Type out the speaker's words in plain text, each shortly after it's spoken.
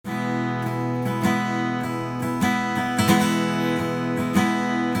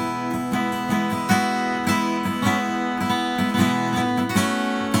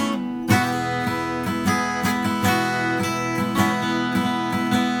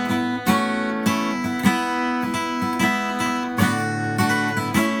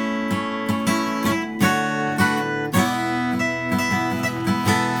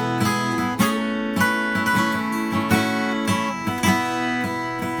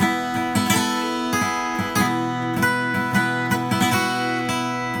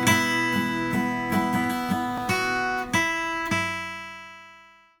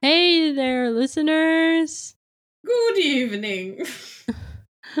listeners. Good evening.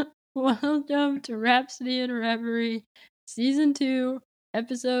 Welcome to Rhapsody and Reverie, Season 2,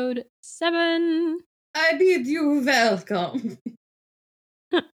 Episode 7. I bid you welcome.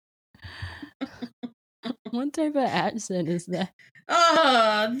 What type of accent is that?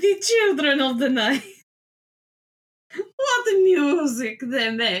 The children of the night. What music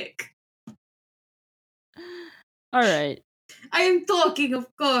they make. Alright. I am talking, of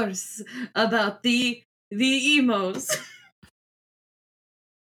course, about the emos.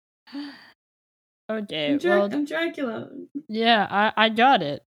 Okay, I'm Dracula. Yeah, I got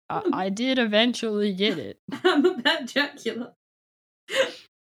it. I did eventually get it. I'm a bad Dracula.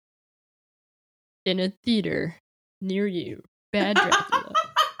 In a theater near you. Bad Dracula.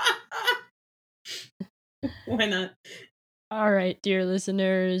 Why not? Alright, dear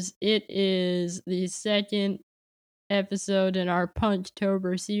listeners, it is the second episode in our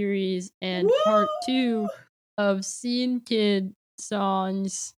Punchtober series and Woo! part 2 of Scene Kid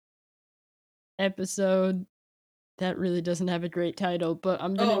Songs episode. That really doesn't have a great title, but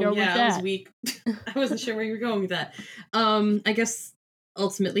I'm gonna go with that. I was weak. I wasn't sure where you were going with that. I guess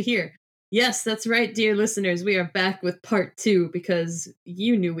ultimately here. Yes, that's right, dear listeners. We are back with part 2 because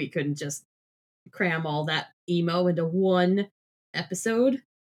you knew we couldn't just cram all that emo into one episode.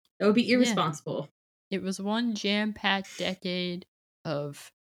 That would be irresponsible. Yeah. It was one jam-packed decade of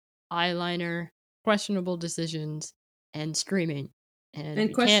eyeliner, questionable decisions, and screaming. And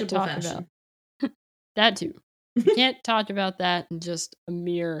we can't talk fashion. about that too. We can't talk about that in just a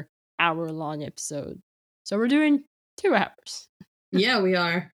mere hour-long episode. So we're doing 2 hours. Yeah, we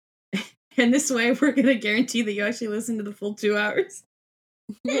are. And this way, we're going to guarantee that you actually listen to the full 2 hours.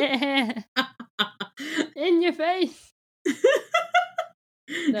 Yeah. In your face.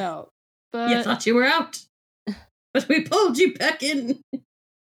 No. But you thought you were out. But we pulled you back in.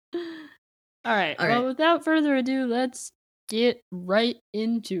 All right. Well, without further ado, let's get right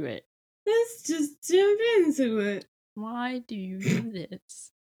into it. Let's just jump into it. Why do you do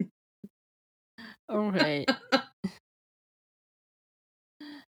this? Okay.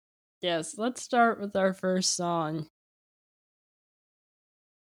 Yes, let's start with our first song.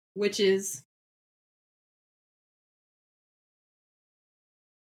 Which is...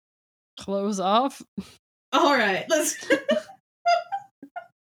 Close Off? Alright, let's...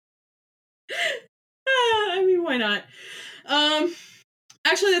 I mean, why not?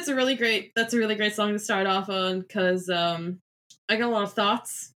 Actually, that's a really great song to start off on, because I got a lot of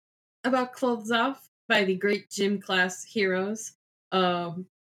thoughts about Clothes Off by the great Gym Class Heroes. I'm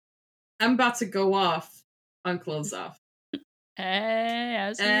about to go off on Clothes Off. Hey,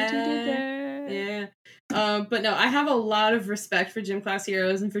 I see what you did there. Yeah. But no, I have a lot of respect for Gym Class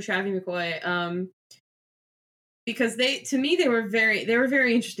Heroes and for Travie McCoy. Because they were very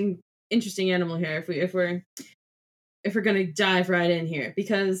interesting animal here if we're gonna dive right in here,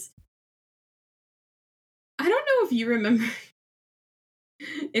 because I don't know if you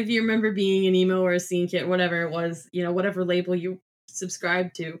remember being an emo or a scene kid, whatever it was, whatever label you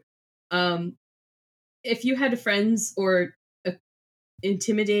subscribed to. If you had friends or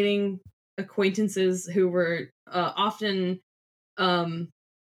intimidating acquaintances who were often they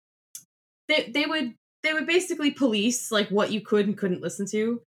would basically police like what you could and couldn't listen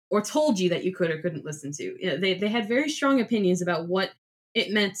to, or told you that you could or couldn't listen to. They had very strong opinions about what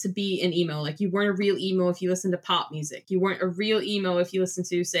it meant to be an emo. Like, you weren't a real emo if you listened to pop music. You weren't a real emo if you listened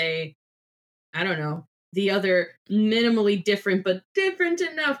to, say, I don't know, the other minimally different but different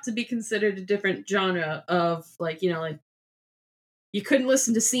enough to be considered a different genre of, like, like, you couldn't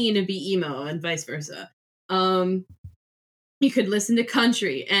listen to scene and be emo and vice versa. You could listen to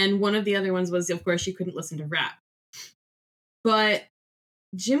country, and one of the other ones was, of course, you couldn't listen to rap. But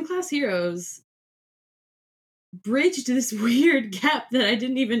Gym Class Heroes bridged this weird gap that I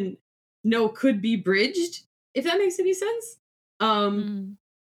didn't even know could be bridged, if that makes any sense.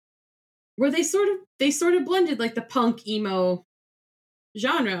 Where they sort of blended like the punk emo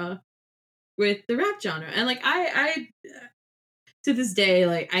genre with the rap genre. And like I to this day,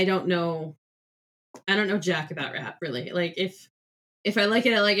 like, I don't know jack about rap, really. Like, if I like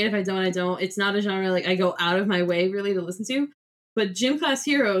it, I like it. If I don't, I don't. It's not a genre like I go out of my way really to listen to. But Gym Class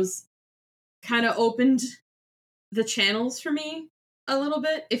Heroes kind of opened the channels for me a little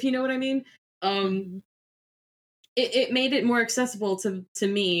bit, if you know what I mean. It made it more accessible to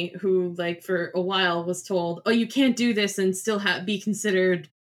me, who, like, for a while was told, oh, you can't do this and still be considered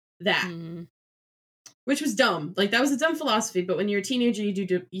that. Which was dumb. Like, that was a dumb philosophy, but when you're a teenager,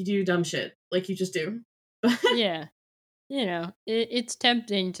 you do dumb shit. Like, you just do. Yeah. It's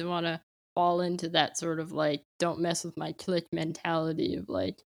tempting to want to fall into that sort of, like, don't mess with my clique mentality of,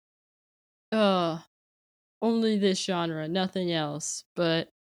 like, only this genre, nothing else. But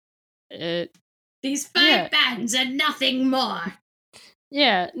these 5 bands and nothing more.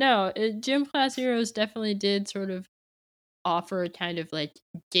 Yeah, no, Gym Class Heroes definitely did sort of offer a kind of like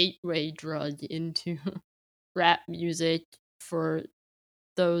gateway drug into rap music for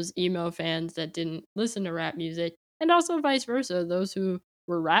those emo fans that didn't listen to rap music, and also vice versa, those who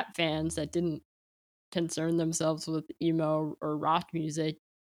were rap fans that didn't concern themselves with emo or rock music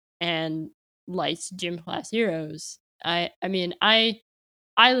and liked Gym Class Heroes. I mean, I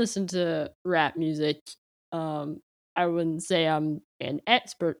listen to rap music. I wouldn't say I'm an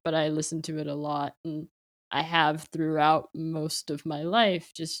expert, but I listen to it a lot, and I have throughout most of my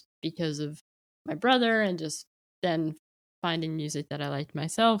life just because of my brother and just then finding music that I liked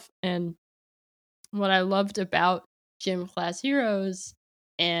myself. And what I loved about Gym Class Heroes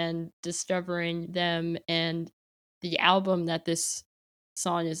and discovering them and the album that this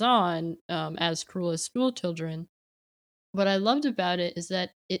song is on, As Cruel as School Children, what I loved about it is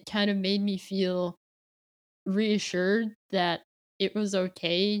that it kind of made me feel reassured that it was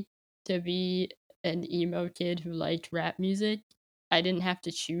okay to be an emo kid who liked rap music. I didn't have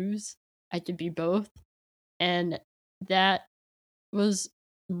to choose. I could be both. And that was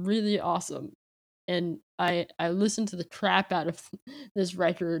really awesome. And I listened to the crap out of this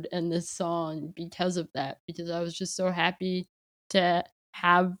record and this song because of that, because I was just so happy to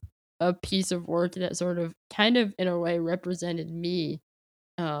have a piece of work that sort of kind of in a way represented me,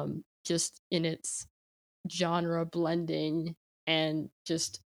 just in its genre blending and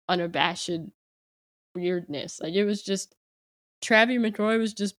just unabashed weirdness. Like it was just Travie McCoy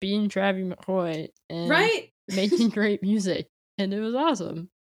was just being Travie McCoy and right making great music, and it was awesome.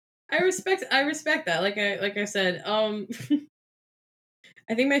 I respect that. Like I said, I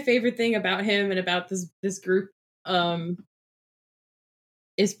think my favorite thing about him and about this group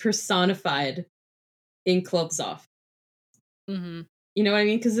is personified in Clothes Off. Mm-hmm. You know what I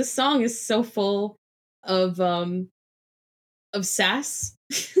mean? Because this song is so full of sass.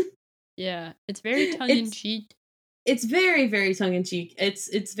 Yeah, it's very tongue in cheek. It's very, very tongue in cheek.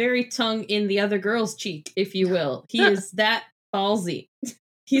 It's very tongue in the other girl's cheek, if you will. He is that ballsy.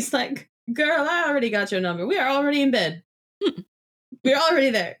 He's like, girl, I already got your number. We are already in bed. We're already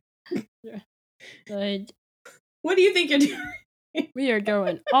there. Yeah. Like, what do you think you're doing? We are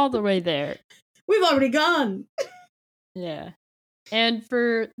going all the way there. We've already gone. Yeah. And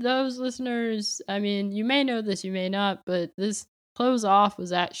for those listeners, I mean, you may know this, you may not, but this Close Off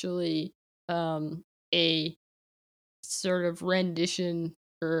was actually a sort of rendition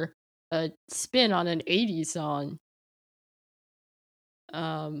or a spin on an 80s song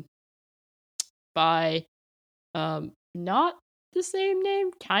by not the same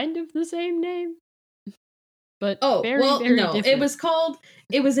name, kind of the same name. But very different.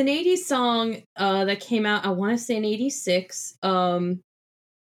 It was an 80s song that came out, I want to say in 86, called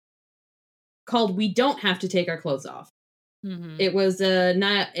We Don't Have to Take Our Clothes Off. Mm-hmm. It was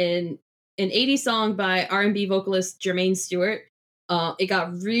not an 80s song by R&B vocalist Jermaine Stewart. It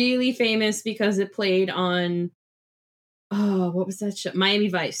got really famous because it played on what was that show? Miami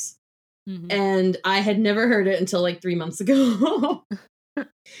Vice. Mm-hmm. And I had never heard it until like 3 months ago.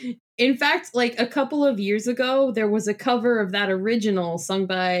 In fact, like a couple of years ago, there was a cover of that original sung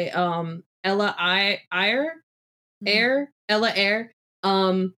by Ella Eyre.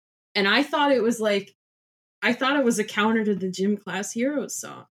 And I thought it was a counter to the Gym Class Heroes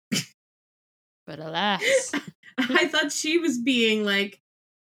song. But alas. I thought she was being like,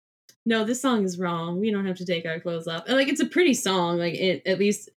 no, this song is wrong. We don't have to take our clothes off. And like, it's a pretty song. Like, at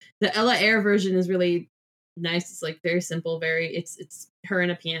least the Ella Eyre version is really nice. It's like very simple, it's her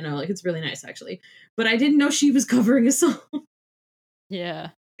and a piano. Like, it's really nice actually. But I didn't know she was covering a song. Yeah.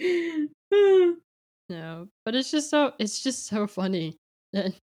 No, but it's just so funny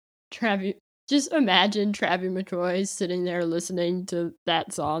that just imagine Travie McCoy sitting there listening to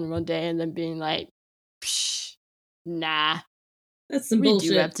that song one day and then being like, psh, nah. That's some bullshit.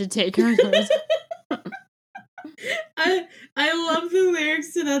 We do have to take our clothes. I love the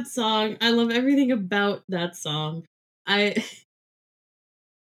lyrics to that song. I love everything about that song. Travie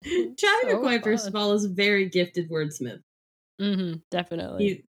McCoy, first of all, is a very gifted wordsmith. Mm-hmm,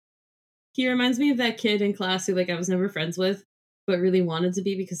 definitely. He reminds me of that kid in class who, like, I was never friends with, but really wanted to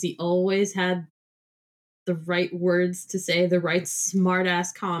be because he always had the right words to say, the right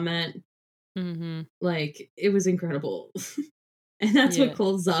smart-ass comment. Mm-hmm. Like, it was incredible. And that's what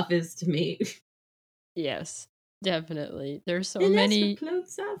Clothes Off is to me. Yes, definitely. There's so and many. That's what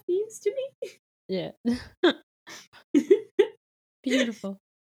Clothes Off means to me. Yeah. Beautiful.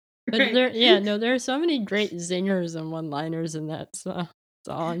 But right. There are so many great zingers and one-liners in that song.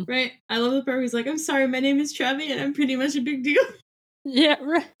 song. Right? I love the part where he's like, I'm sorry, my name is Travi and I'm pretty much a big deal. Yeah,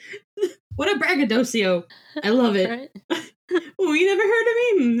 right. What a braggadocio. I love it. Right. Oh, you never heard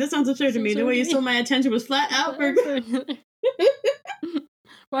of me? That sounds absurd to me. The way you stole my attention was flat out.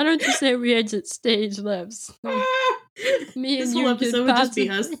 Why don't you say we exit stage lefts? Me This and whole you episode could would just be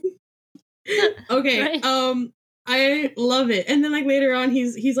us. Okay, right? I love it. And then like later on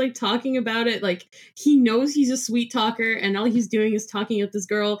he's like talking about it, like he knows he's a sweet talker and all he's doing is talking with this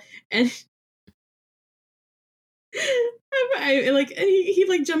girl and and he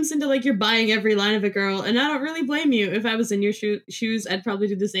like jumps into like you're buying every line of a girl and I don't really blame you. If I was in your shoes, I'd probably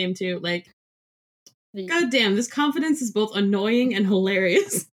do the same too. Like God damn, this confidence is both annoying and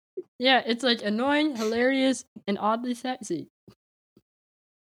hilarious. Yeah, it's like annoying, hilarious, and oddly sexy.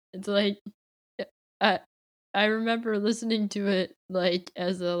 It's like I remember listening to it like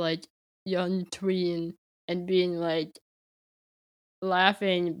as a like young tween and being like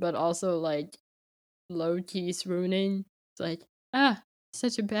laughing but also like low key swooning. It's like,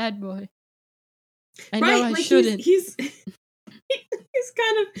 such a bad boy. I know I like shouldn't. he's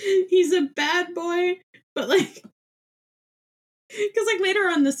he's a bad boy, but like because like later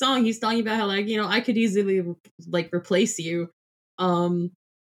on in the song he's talking about how like, you know, I could easily like replace you.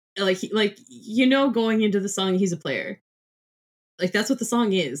 Like you know, going into the song he's a player. Like that's what the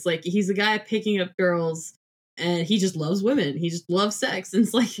song is. Like he's a guy picking up girls and he just loves women. He just loves sex. And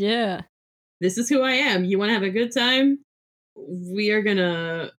it's like, Yeah. This is who I am. You want to have a good time? We are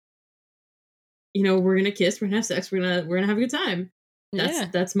gonna, you know, we're gonna kiss, we're gonna have sex, we're gonna have a good time.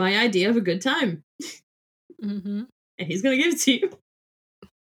 That's my idea of a good time. Mm-hmm. And he's gonna give it to you.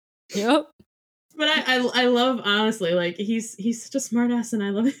 Yep. But I love, honestly, like he's such a smartass and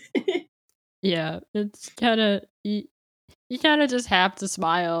I love it. Yeah, it's kind of you kind of just have to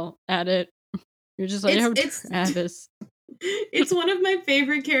smile at it. You're just like, Travis. It's one of my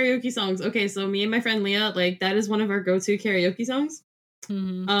favorite karaoke songs. Okay, so me and my friend Leah, like that is one of our go-to karaoke songs.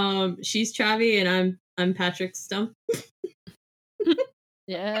 Mm-hmm. She's Travi and I'm Patrick Stump.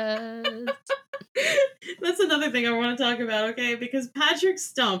 Yes. That's another thing I want to talk about, okay? Because Patrick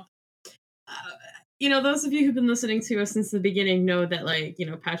Stump, you know, those of you who've been listening to us since the beginning know that, like, you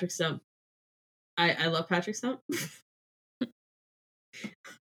know, Patrick Stump, I love Patrick Stump.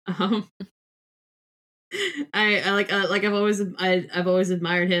 I've always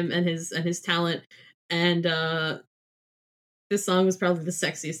admired him and his talent, and this song was probably the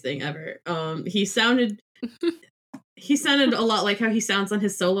sexiest thing ever. He sounded a lot like how he sounds on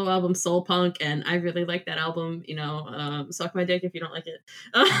his solo album Soul Punk, and I really like that album. You know, suck my dick if you don't like it.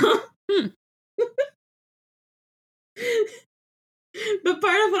 But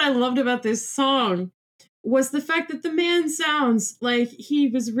part of what I loved about this song was the fact that the man sounds like he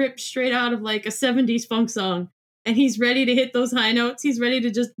was ripped straight out of like a 70s funk song. And he's ready to hit those high notes. He's ready to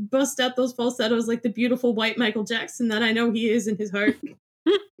just bust out those falsettos like the beautiful white Michael Jackson that I know he is in his heart.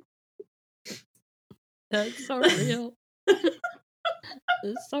 That's so real.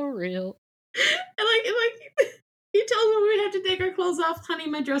 It's so real. And like he tells me we'd have to take our clothes off. Honey,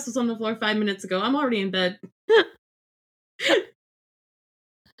 my dress was on the floor 5 minutes ago. I'm already in bed.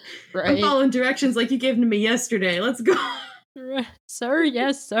 Right. I'm following directions like you gave them to me yesterday. Let's go. Sir,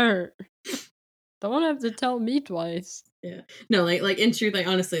 yes, sir. Don't have to tell me twice. Yeah. No, like in truth, like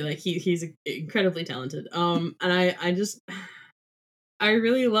honestly, like he's incredibly talented. And I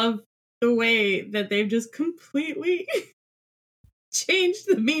really love the way that they've just completely changed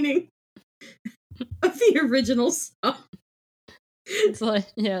the meaning of the original song. It's like,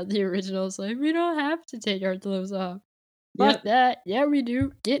 yeah, the original's like, we don't have to take our clothes off. Fuck that. Yeah, we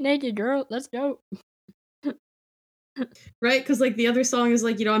do. Get naked, girl. Let's go. Right? Because like the other song is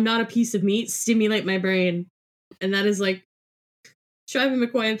like, you know, I'm not a piece of meat. Stimulate my brain. And that is like, Travis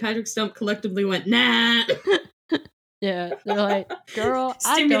McCoy and Patrick Stump collectively went, nah. Yeah, they're like, girl,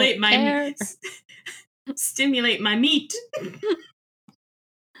 stimulate I don't care. Stimulate my meat.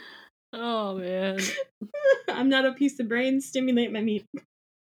 Oh man. I'm not a piece of brain. Stimulate my meat.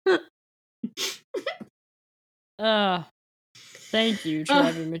 Thank you,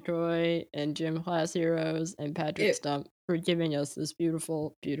 Travis McCoy and Gym Class Heroes and Patrick Stump for giving us this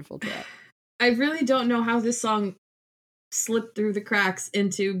beautiful, beautiful track. I really don't know how this song slipped through the cracks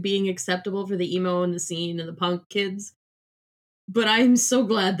into being acceptable for the emo and the scene and the punk kids, but I'm so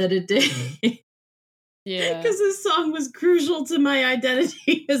glad that it did. Yeah. Because this song was crucial to my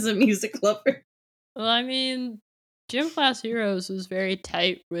identity as a music lover. Well, I mean, Gym Class Heroes was very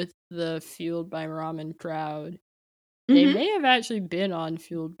tight with the Fueled by Ramen crowd. They may have actually been on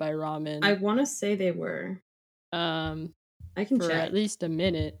Fueled by Ramen. I want to say they were. I can for check. At least a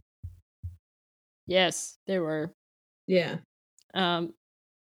minute. Yes, they were. Yeah.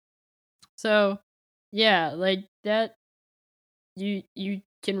 So, yeah, like that you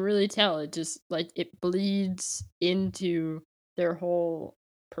can really tell it just like it bleeds into their whole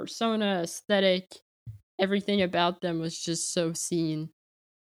persona, aesthetic, everything about them was just so seen.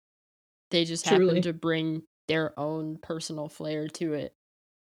 They just happened Truly. to bring their own personal flair to it,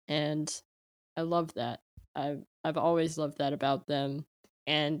 and I love that. I've always loved that about them,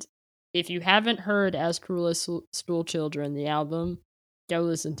 and if you haven't heard As Cruel as School Children, the album, go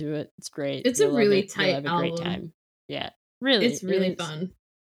listen to it. It's great. It's a You'll love really it. You'll tight have a great album. time. Yeah, really, It's it really is. fun.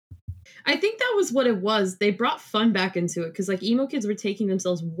 I think that was what it was. They brought fun back into it because like emo kids were taking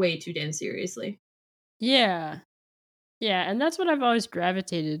themselves way too damn seriously. Yeah. Yeah, and that's what I've always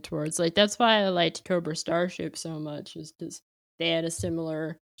gravitated towards. Like that's why I liked Cobra Starship so much, is because they had a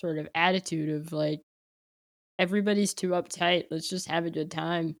similar sort of attitude of like everybody's too uptight. Let's just have a good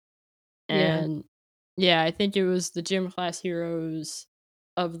time. Yeah. And yeah, I think it was the gym class heroes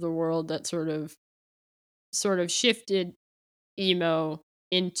of the world that sort of shifted emo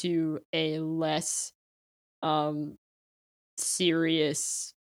into a less um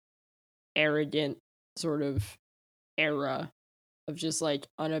serious, arrogant sort of era of just like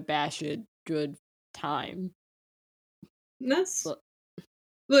unabashed good time. That's But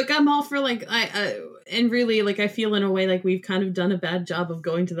look, I'm all for like and really like I feel in a way like we've kind of done a bad job of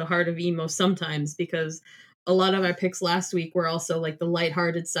going to the heart of emo sometimes because a lot of our picks last week were also like the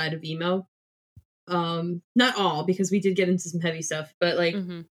lighthearted side of emo. Not all because we did get into some heavy stuff, but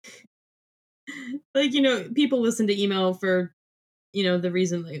mhm, like people listen to emo for the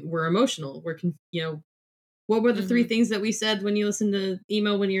reason like, we're emotional. What were the three mhm. things that we said when you listen to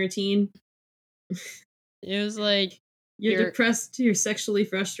emo when you're a teen? It was like You're you're depressed, you're sexually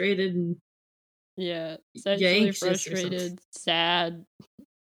frustrated, and yeah, you're sexually anxious or something. frustrated, sad,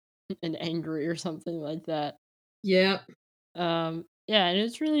 and angry or something like that. Yeah. Yeah, and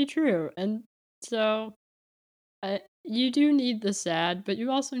it's really true. And so you do need the sad, but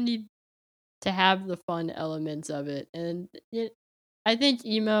you also need to have the fun elements of it. And I think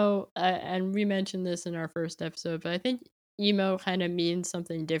emo, and we mentioned this in our first episode, but I think emo kind of means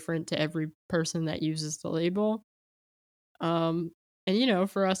something different to every person that uses the label. Um, and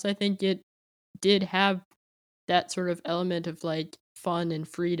for us, I think it did have that sort of element of like fun and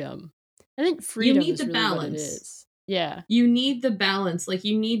freedom. I think You freedom need is the really what it balance. is. Yeah. You need the balance. Like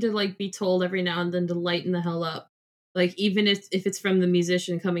you need to like be told every now and then to lighten the hell up. Like even if it's from the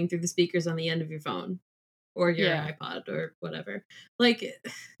musician coming through the speakers on the end of your phone or your Yeah. iPod or whatever. Like they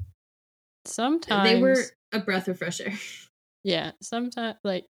Sometimes, were a breath of fresh air. yeah, sometimes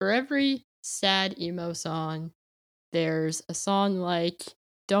like for every sad emo song, there's a song like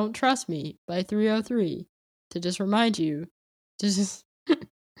Don't Trust Me by 303 to just remind you to just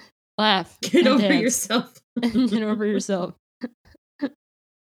laugh Get and over dance yourself. and get over yourself.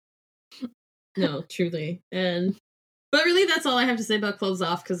 No, truly. But really that's all I have to say about Close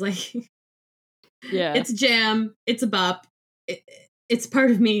Off cuz like Yeah, it's a jam, it's a bop. It, it's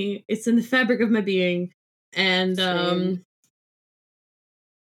part of me. It's in the fabric of my being. And same.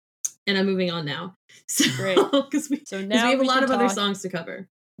 I'm moving on now. So Great. So because we now have a we lot can of other talk songs to cover.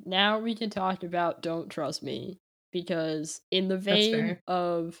 now we can talk about Don't Trust Me, because in the That's vein fair.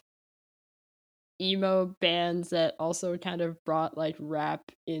 of emo bands that also kind of brought like rap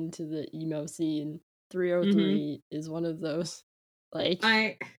into the emo scene, Mhm. 303 is one of those. Like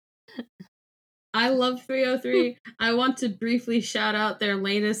I I love 303. I want to briefly shout out their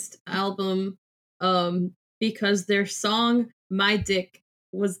latest album because their song My Dick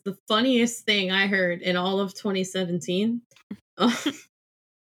was the funniest thing I heard in all of 2017. oh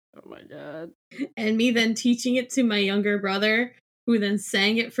my god. And me then teaching it to my younger brother, who then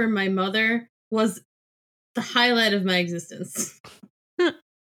sang it for my mother, was the highlight of my existence.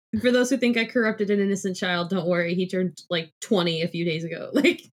 For those who think I corrupted an innocent child, don't worry. He turned like 20 a few days ago.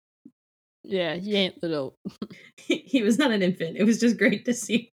 Like, Yeah, he ain't little. he was not an infant. It was just great to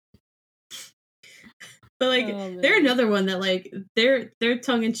see. But like, Oh they're man. another one that like they're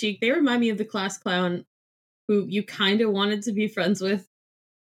tongue in cheek. They remind me of the class clown who you kind of wanted to be friends with,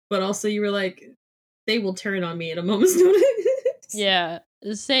 but also you were like, they will turn on me at a moment's notice. Yeah,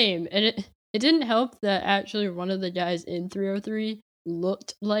 the same. And it didn't help that actually one of the guys in 303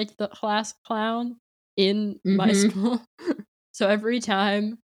 looked like the class clown in my Mm-hmm. school. So every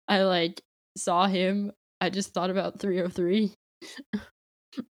time I like saw him, I just thought about 303.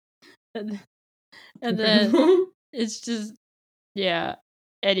 and, and then Incredible. it's just yeah.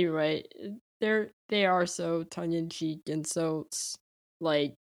 Anyway, they are so tongue in cheek and so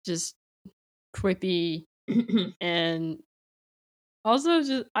like just quippy, and also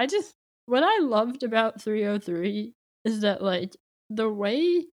just what I loved about 303 is that like the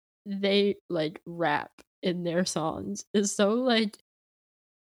way they like rap in their songs is so like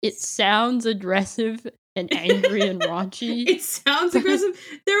it sounds aggressive and angry and raunchy. It sounds aggressive.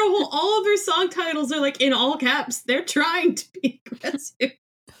 All of their song titles are like in all caps. They're trying to be aggressive.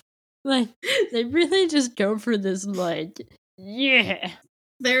 Like they really just go for this like yeah.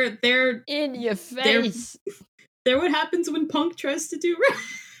 They're in your face. They're what happens when punk tries to do rap.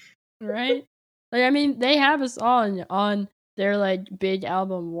 Right? Like I mean, they have a song on their like big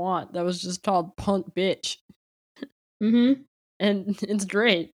album Want that was just called Punk Bitch. Mm-hmm. And it's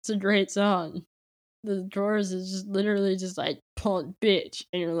great. It's a great song. The chorus is just literally just like punk bitch.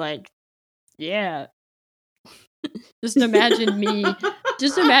 And you're like, yeah. Just imagine me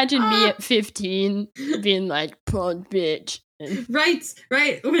at 15 being like punk bitch. And Right.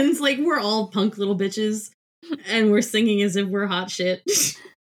 When it's like we're all punk little bitches and we're singing as if we're hot shit.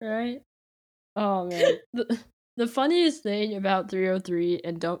 right? Oh man. The funniest thing about 303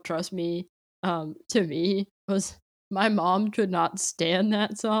 and Don't Trust Me, to me, was my mom could not stand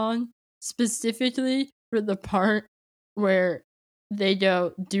that song, specifically for the part where they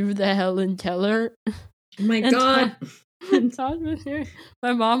go, do the Helen Keller. Oh my and god.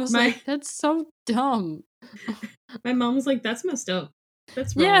 My mom was like, that's so dumb. My mom was like, that's messed up.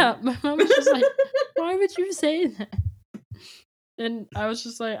 That's wrong. Yeah, my mom was just like, why would you say that? And I was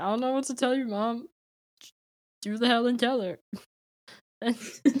just like, I don't know what to tell you, Mom. Do the Helen Keller. That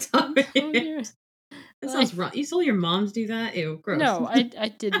sounds wrong. You told your mom to do that? Ew, gross. No, I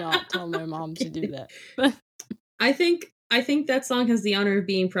did not tell my mom to do that. But I think that song has the honor of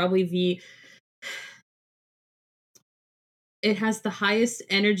being probably it has the highest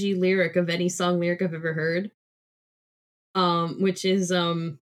energy lyric of any song lyric I've ever heard. Which is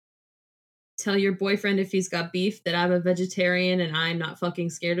tell your boyfriend if he's got beef that I'm a vegetarian and I'm not fucking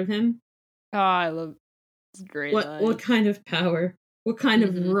scared of him. oh, I love it's great. What kind of power? What kind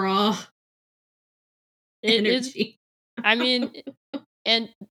of raw energy? I mean, and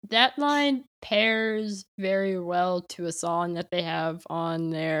that line pairs very well to a song that they have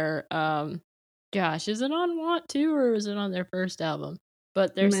on their gosh, is it on Want 2 or is it on their first album?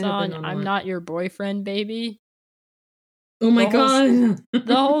 But their song I'm Not Your Boyfriend, Baby. Oh my god.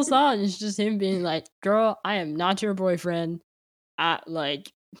 The whole song is just him being like, girl, I am not your boyfriend.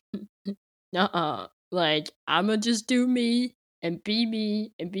 Like nuh-uh. Like, I'ma just do me and be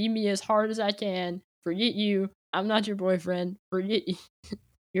me as hard as I can. Forget you. I'm not your boyfriend. Forget you.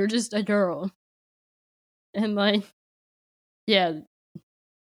 You're just a girl. And like, yeah,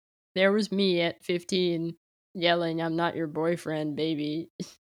 there was me at 15 yelling, I'm not your boyfriend, baby.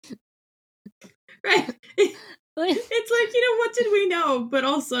 Right. It's like, what did we know? But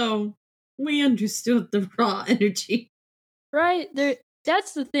also, we understood the raw energy. Right?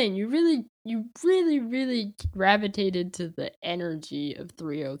 That's the thing. You really gravitated to the energy of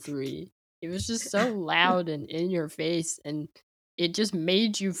 303. It was just so loud and in your face, and it just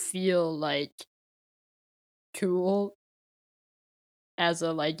made you feel like cool as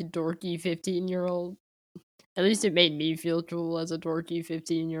a like dorky 15-year-old. At least it made me feel cool as a dorky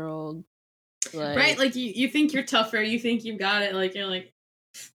 15-year-old. Right? Like you think you're tougher, you think you've got it, like you're like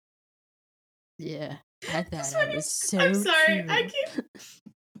yeah. I thought I was so I'm sorry, cute. I can't.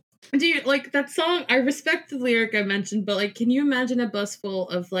 Do you like that song? I respect the lyric I mentioned, but like, can you imagine a bus full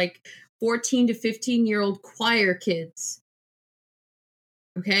of like 14 to 15-year-old choir kids?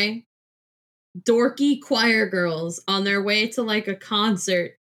 Okay? Dorky choir girls on their way to like a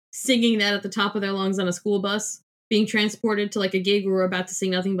concert, singing that at the top of their lungs on a school bus, being transported to like a gig where we're about to sing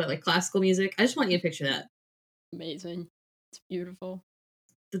nothing but like classical music. I just want you to picture that. Amazing. It's beautiful.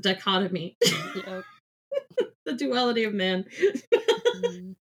 The dichotomy. Yep. The duality of man.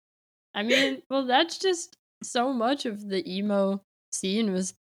 I mean, well, that's just so much of the emo scene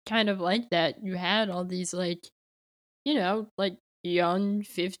was kind of like that. You had all these, like, like young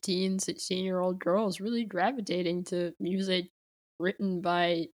 15, 16-year-old girls really gravitating to music written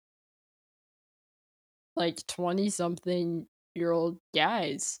by like 20-something-year-old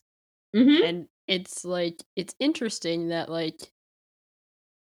guys. Mm-hmm. And it's like, it's interesting that, like,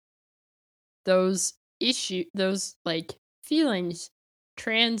 those like feelings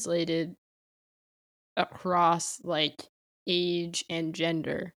translated across like age and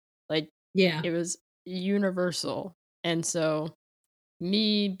gender. Like, Yeah. it was universal. And so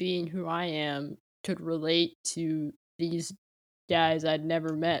me being who I am could relate to these guys I'd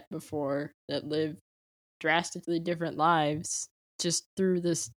never met before that live drastically different lives just through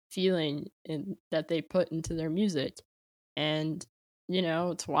this feeling that they put into their music. And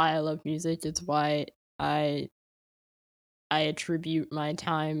it's why I love music. It's why I attribute my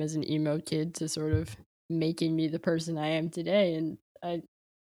time as an emo kid to sort of making me the person I am today. And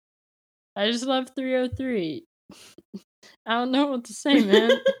I just love 303. I don't know what to say,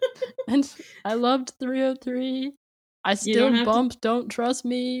 man. And I loved 303. I You don't still have to. bump Don't Trust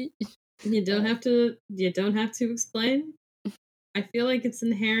Me. You don't have to. You don't have to explain. I feel like it's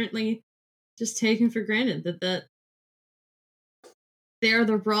inherently just taken for granted that they are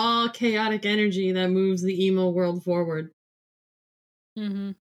the raw, chaotic energy that moves the emo world forward.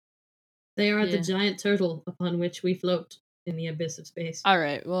 Mm-hmm. They are the Yeah. giant turtle upon which we float in the abyss of space. All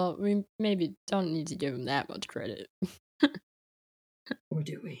right. Well, we maybe don't need to give him that much credit. Or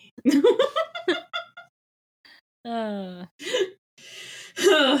do we? uh,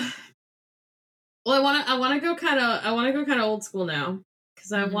 Well, I want to go kind of old school now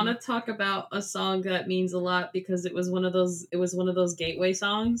because I want Mhm. to talk about a song that means a lot because it was one of those gateway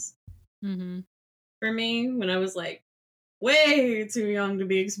songs Mhm. for me when I was like way too young to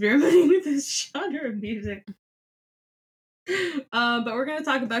be experimenting with this genre of music. But we're gonna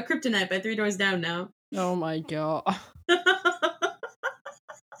talk about Kryptonite by Three Doors Down now. Oh my god.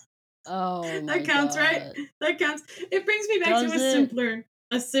 Oh my That counts, right? god. That counts. It brings me back Does to it?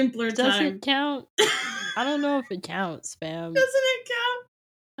 a simpler Does time. it count? I don't know if it counts, fam. Doesn't it count?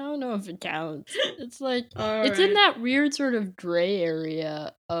 I don't know if it counts. It's like All it's in right. that weird sort of gray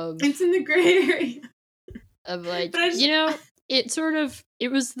area It's in the gray area. of like, But I just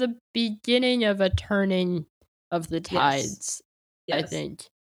it was the beginning of a turning of the yes. tides, I Yes. think.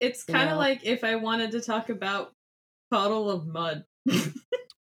 It's You kind of know? like if I wanted to talk about Puddle of Mud,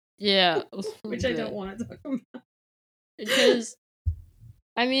 Yeah, a little which I don't bit. want to talk about. Because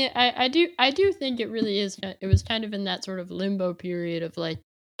I mean, I do think it really is it was kind of in that sort of limbo period of like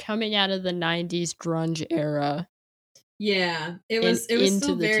coming out of the 90s grunge era Yeah, and it was into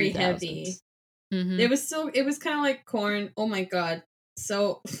still the very heavy. 2000s. Mhm. It was kind of like Korn. Oh my god.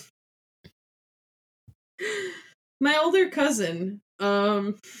 So my older cousin,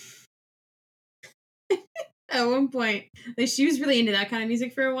 at one point, like she was really into that kind of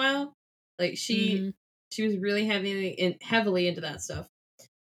music for a while. Like Mhm. she was really heavily into that stuff.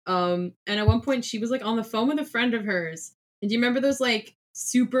 And at one point she was like on the phone with a friend of hers. And do you remember those like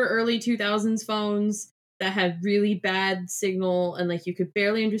super early 2000s phones that had really bad signal and like you could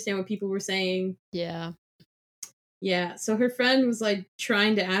barely understand what people were saying? Yeah. Yeah, so her friend was like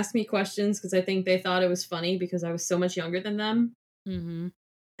trying to ask me questions because I think they thought it was funny because I was so much younger than them. Mhm.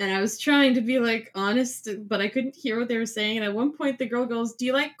 And I was trying to be like honest, but I couldn't hear what they were saying. And at one point, the girl goes, "Do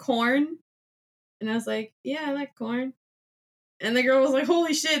you like corn?" And I was like, "Yeah, I like corn." And the girl was like,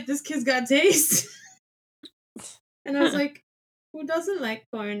 "Holy shit, this kid's got taste." And I was like, "Who doesn't like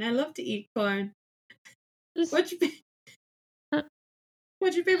corn? I love to eat corn. What's your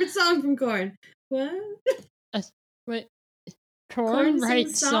what's your favorite song from Corn?" What? Wait, Korn Corn sings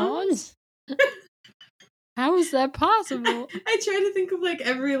writes songs? songs? How is that possible? I try to think of like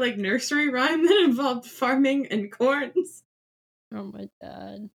every like nursery rhyme that involved farming and corns. Oh my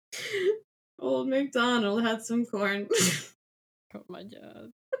god. Old MacDonald had some corn. Oh my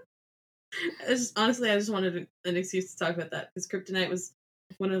god. Honestly, I just wanted an excuse to talk about that because Kryptonite was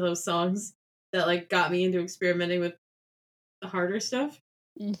one of those songs that like got me into experimenting with the harder stuff.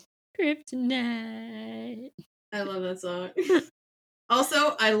 Kryptonite. I love that song.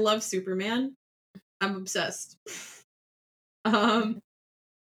 Also, I love Superman. I'm obsessed. That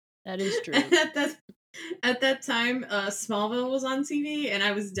is true. At that time, Smallville was on TV, and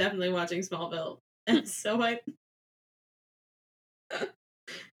I was definitely watching Smallville, and so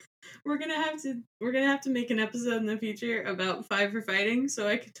we're gonna have to make an episode in the future about Five for Fighting, so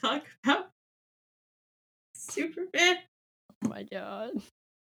I could talk about Superman. Oh my god.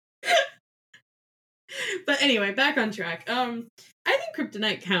 But anyway, back on track. I think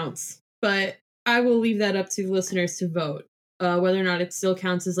Kryptonite counts, but I will leave that up to listeners to vote whether or not it still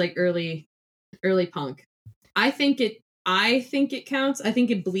counts as like early punk. I think it counts. I think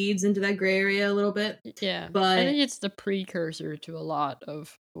it bleeds into that gray area a little bit. Yeah. But I think it's the precursor to a lot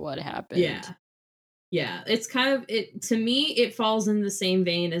of what happened. Yeah, it's kind of it to me it falls in the same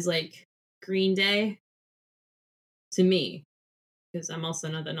vein as like Green Day to me because I'm also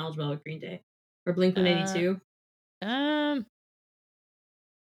not that knowledgeable about Green Day or Uh Blink-182. um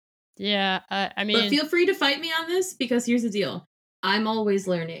yeah, I But mean, feel free to fight me on this because here's the deal. I'm always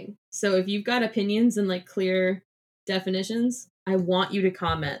learning. So if you've got opinions and like clear definitions, I want you to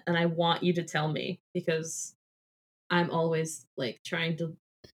comment and I want you to tell me because I'm always like trying to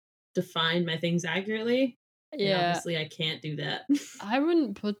define my things accurately. And yeah, obviously I can't do that. I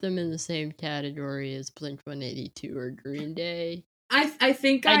wouldn't put them in the same category as Blink-182 or Green Day. I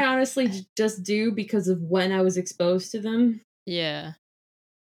think I I honestly just do because of when I was exposed to them. yeah.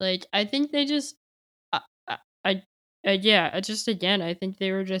 Like I think they just I, I Yeah, just again, I think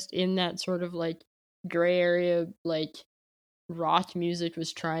they were just in that sort of like gray area, like rock music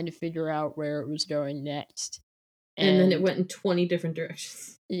was trying to figure out where it was going next. And then it And went in 20 different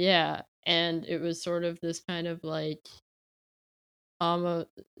directions. yeah, and it was sort of this kind of like a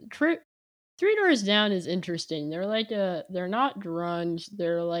Three Doors Down is interesting. They're not grunge.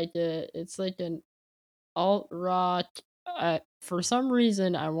 They're like it's like an alt rock. For some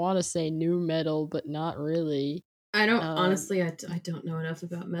reason, I want to say new metal, but not really. I don't Um, honestly. I don't know enough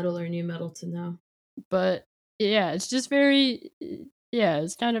about metal or new metal to know. but yeah, it's just very yeah,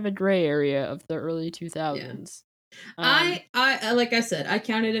 it's kind of a gray area of the early Yeah. 2000s. I like I said, I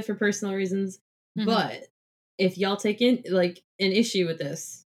counted it for personal reasons, Mhm. but if y'all take in like an issue with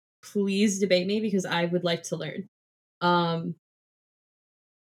this, please debate me because I would like to learn. Um,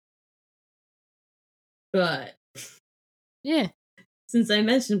 but Yeah. since I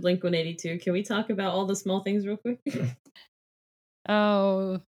mentioned Blink 182, can we talk about all the small things real quick?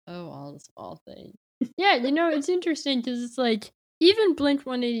 Oh, all the small things. Yeah, it's interesting because it's like even Blink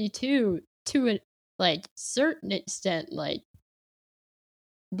 182 to a like certain extent, like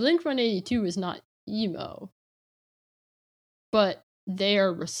Blink 182 is not emo, but they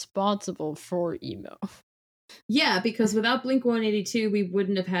are responsible for emo. Yeah, because without Blink 182, we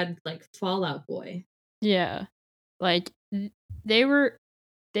wouldn't have had like Fallout Boy. Yeah. Like they were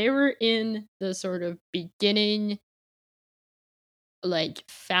in the sort of beginning like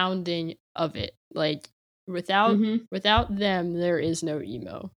founding of it. Like without Mm-hmm. without them there is no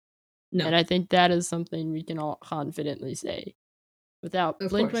emo. No, And I think that is something we can all confidently say. Without of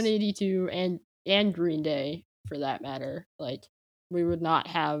Blink course. 182 and Green Day for that matter, like we would not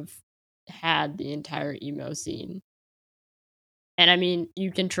have had the entire emo scene. And I mean,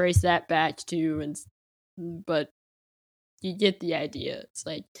 you can trace that back to but you get the idea. It's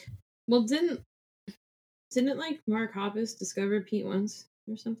like Well, didn't like Mark Hoppus discover Pete once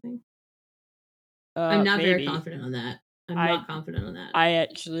or something? I'm not very maybe confident on that. I'm I not confident on that.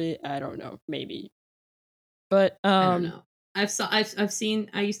 I don't know, maybe. But I don't know. I've seen.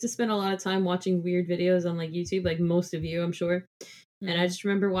 I used to spend a lot of time watching weird videos on like YouTube, like most of you, I'm sure. And I mhm, just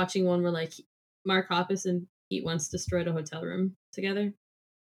remember watching one where like Mark Hoppus and Pete once destroyed a hotel room together,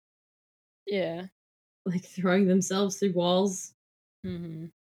 yeah. like throwing themselves through walls. Mhm.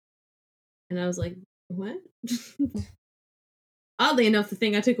 And I was like, what? Oddly enough, the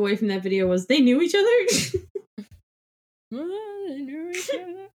thing I took away from that video was they knew each other. They knew each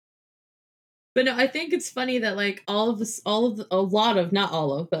other. But no, I think it's funny that like a lot of, not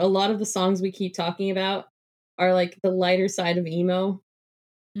all of, but a lot of the songs we keep talking about are like the lighter side of emo,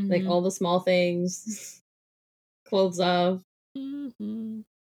 like Mhm. all the small things, clothes off, Mhm.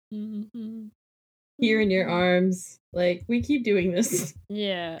 Mhm. here in your Mhm. arms. Like we keep doing this.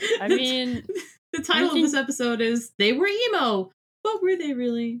 Yeah. I the, mean, t- the we title of this can episode is "They Were Emo," but were they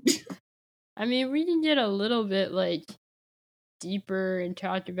really? we can get a little bit like deeper and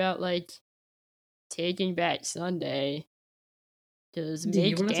talk about like Taking Back Sunday cuz Do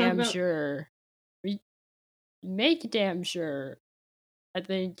you want to talk about? we make damn sure I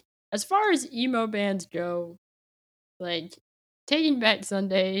think as far as emo bands go, like Taking Back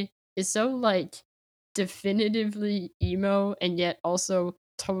Sunday is so like definitively emo and yet also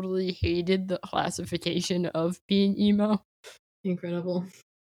totally hated the classification of being emo. Incredible.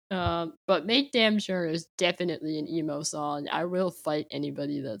 But Make Damn Sure is definitely an emo song. I will fight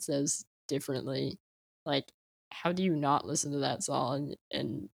anybody that says differently. Like, how do you not listen to that song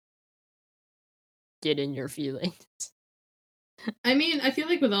and get in your feelings? I mean, I feel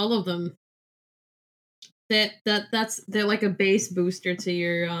like with all of them, that's they're like a base booster to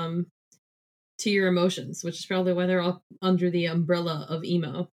your emotions, which is probably why they're all under the umbrella of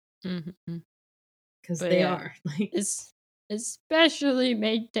emo Mhm. because But they yeah, are like it's especially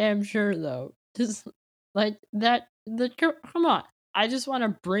Make Damn Sure though, just like that. Come on, I just want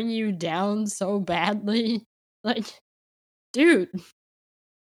to bring you down so badly. Like, dude,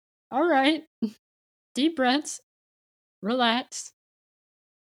 all right, deep breaths, relax,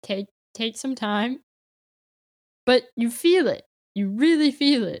 take some time, but you feel it. You really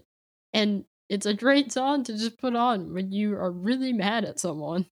feel it, and it's a great song to just put on when you are really mad at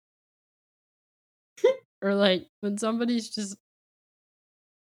someone, or like when somebody's just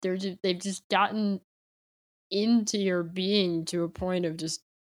they've just gotten into your being to a point of just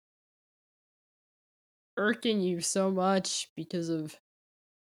irking you so much because of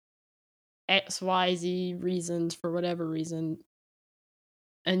XYZ reasons for whatever reason.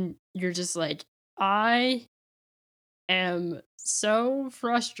 And you're just like, I am so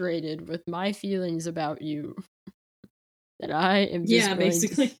frustrated with my feelings about you that I am just Yeah,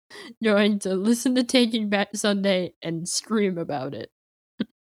 basically. going to listen to Taking Back Sunday and scream about it.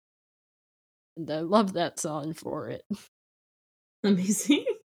 And I love that song for it. Amazing.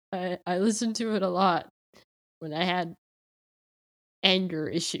 I listened to it a lot when I had anger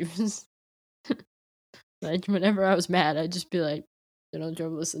issues. Like, whenever I was mad, I'd just be like, don't go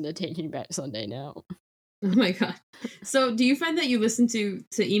listen to Taking Back Sunday now. Oh my god. So, do you find that you listen to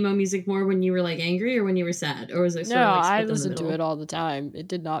emo music more when you were like angry or when you were sad, or was it sort No, of like I split down the listened to middle? it all the time. It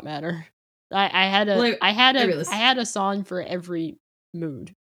did not matter. I had a Well, I I realized. had a song for every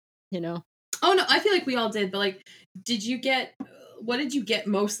mood, you know? Oh no, I feel like we all did, but like, did you get? What did you get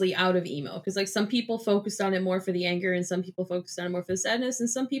mostly out of emo? Because like some people focused on it more for the anger, and some people focused on it more for the sadness, and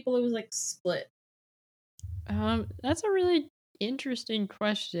some people it was like split. That's a really interesting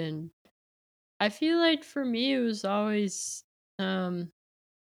question. I feel like for me it was always um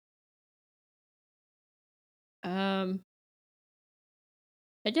um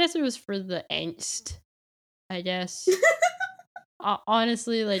I guess it was for the angst. I guess.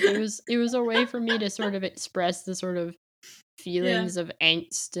 Honestly, like it was a way for me to sort of express the sort of Yeah. feelings of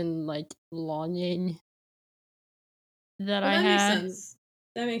angst and like longing that Well, I that makes had. sense.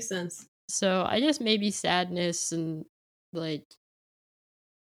 That makes sense. So I guess maybe sadness and like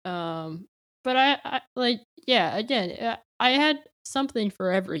um but I like yeah, again, I had something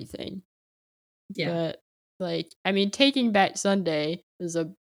for everything. Yeah. But like I mean Taking Back Sunday is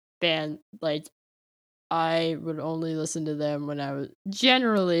a band like I would only listen to them when I was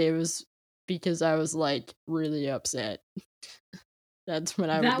generally it was because I was like really upset. That's when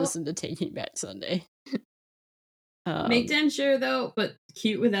I would That w- listen to Taking Back Sunday. make Um damn sure though, but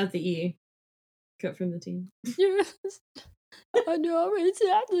cute without the e. Cut from the team. yes, I know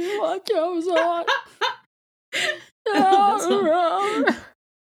exactly what goes on. I love that song.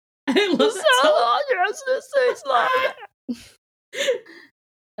 The I love that song. long as this is like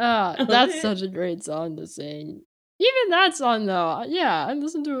I love that's it. such a great song to sing. Even that song though, yeah, I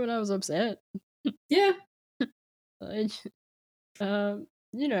listened to it when I was upset. Yeah. Like,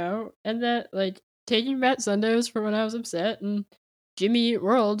 and that like Taking Back Sunday was for when I was upset, and Jimmy Eat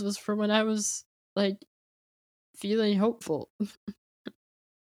World was for when I was like feeling hopeful.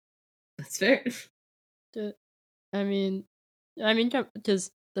 That's fair. Uh, I mean,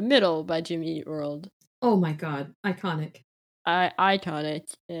 because the middle by Jimmy Eat World, Oh my god. Iconic.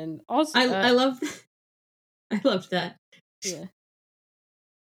 iconic, and also, I love I loved that. yeah,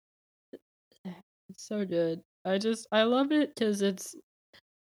 it's so good. I love it because it's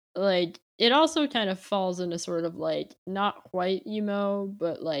like it also kind of falls into sort of like not quite emo,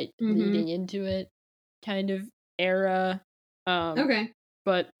 but like Mm-hmm. leading into it kind of era. Um, Okay.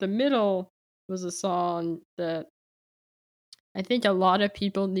 but the middle was a song that I think a lot of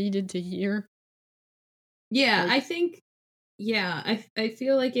people needed to hear. Yeah, Like, I think I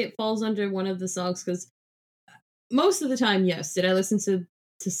feel like it falls under one of the songs because most of the time, yes. Did I listen to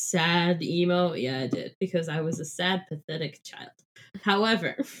sad emo? Yeah, I did because I was a sad, pathetic child.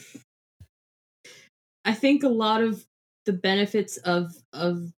 However, I think a lot of the benefits of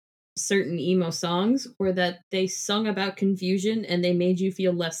certain emo songs were that they sung about confusion and they made you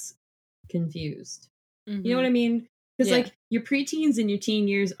feel less confused. You know what mm-hmm, I mean? Because yeah, like your preteens and your teen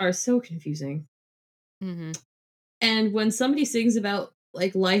years are so confusing. mm-hmm, And when somebody sings about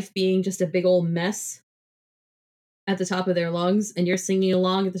like life being just a big old mess at the top of their lungs and you're singing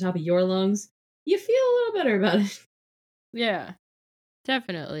along at the top of your lungs, you feel a little better about it. yeah,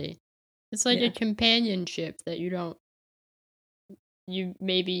 definitely. It's like a Yeah. companionship that you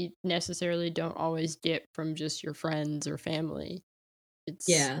maybe necessarily don't always get from just your friends or family. It's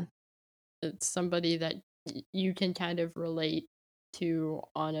Yeah. it's somebody that you can kind of relate to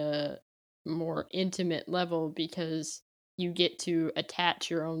on a more intimate level because you get to attach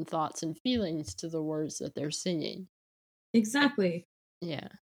your own thoughts and feelings to the words that they're singing. Eh, Exactly. Yeah.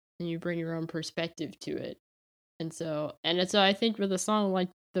 And you bring your own perspective to it. And so I think with a song like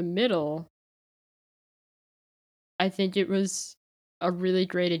The Middle, I think it was a really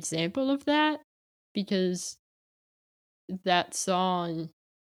great example of that because that song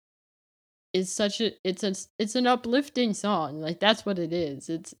is such a it's an uplifting song. Like that's what it is.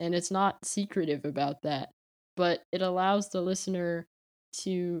 It's not secretive about that. But it allows the listener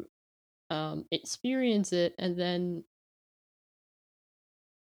to experience it and then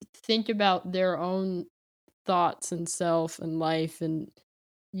think about their own thoughts and self and life and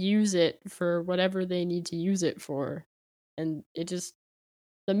use it for whatever they need to use it for. And it just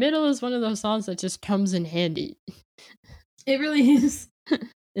the middle is one of those songs that just comes in handy. It really is.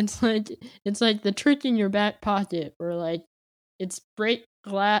 It's like it's like the trick in your back pocket where like it's break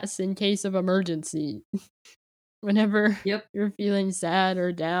glass in case of emergency. Whenever Yep. you're feeling sad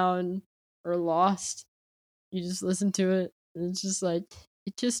or down or lost, you just listen to it. And it's just like,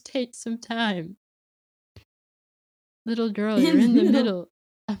 it just takes some time. Little girl, you're in the middle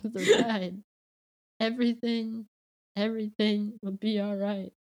of the ride. Everything will be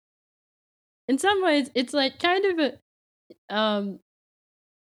alright. In some ways, it's like kind of a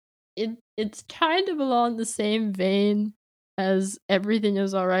it's kind of along the same vein as Everything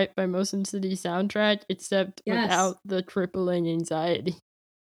Is Alright by Motion City Soundtrack, except Yes. without the crippling anxiety.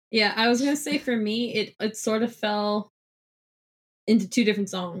 Yeah, I was gonna say for me, it sort of fell into two different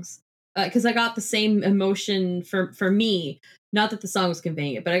songs because I got the same emotion for me. Not that the song was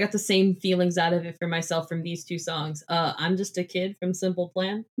conveying it, but I got the same feelings out of it for myself from these two songs. I'm Just a Kid from Simple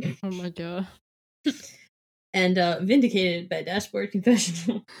Plan Oh my god. and Vindicated by Dashboard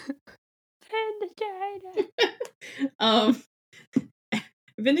Confessional. Vindicated. um,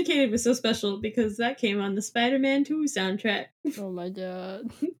 Vindicated was so special because that came on the Spider-Man 2 soundtrack. Oh my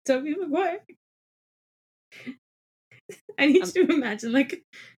god. Tobey Maguire. I need you to imagine like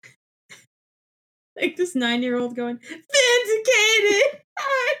this 9-year-old going, Vindicated!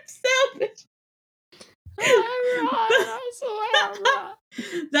 I'm selfish. I swear,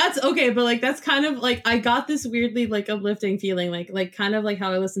 That's okay, but like that's kind of like I got this weirdly like uplifting feeling, like kind of like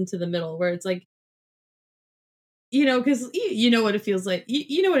how I listen to The Middle, where it's like, you know, because you know what it feels like,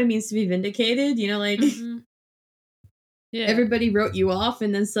 you know what it means to be vindicated, you know, like Yeah. everybody wrote you off,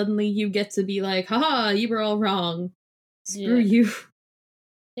 and then suddenly you get to be like, haha, you were all wrong, screw Yeah. you,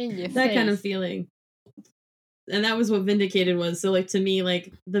 In your that face. kind of feeling. And that was what Vindicated was. So like to me,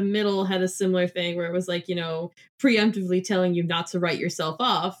 like The Middle had a similar thing where it was like, you know, preemptively telling you not to write yourself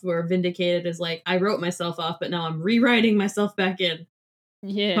off, where Vindicated is like, I wrote myself off, but now I'm rewriting myself back in.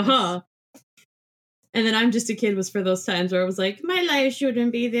 Yes. Haha. And then I'm Just a Kid was for those times where I was like, my life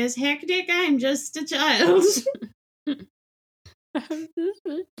shouldn't be this hectic, I'm just a child. I'm just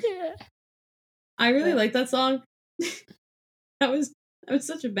a kid. I really like that song. that was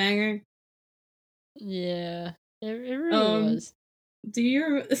such a banger. Yeah. It really was. Do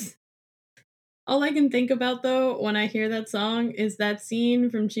you all I can think about though when I hear that song is that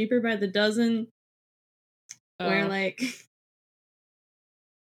scene from Cheaper by the Dozen where like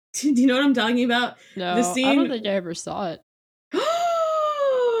do you know what I'm talking about? No, The scene I don't think I ever saw it.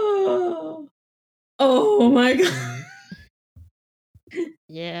 oh my god.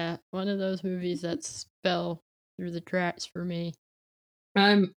 Yeah, one of those movies that fell through the cracks for me.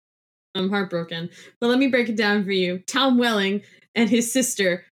 I'm heartbroken. But let me break it down for you. Tom Welling and his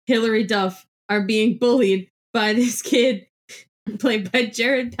sister, Hilary Duff, are being bullied by this kid played by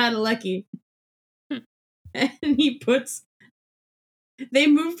Jared Padalecki. And they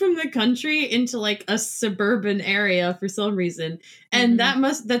moved from the country into like a suburban area for some reason. And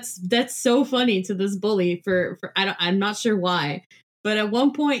that's so funny to this bully for I'm not sure why. But at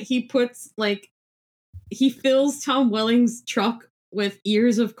one point he puts like he fills Tom Welling's truck with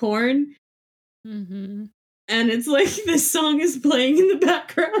ears of corn. Mm-hmm. And it's like this song is playing in the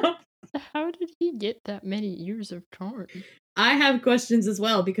background. How did he get that many ears of corn? I have questions as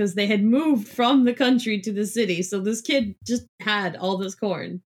well because they had moved from the country to the city, so this kid just had all this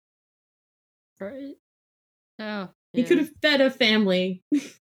corn. Right? Oh, He could have fed a family.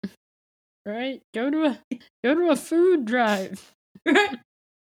 Right? Go to a food drive. Right?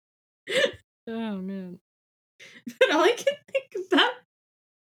 Oh man. But all I can think about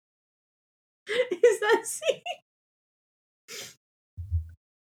is that scene.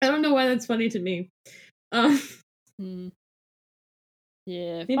 I don't know why that's funny to me. Yeah.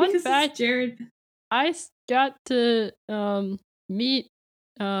 Maybe Fun because fact: it's Jared. I got to meet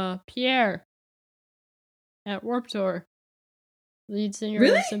Pierre at Warped Tour, lead singer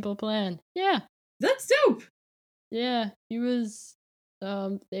Really? of Simple Plan. Yeah. That's dope. Yeah, he was.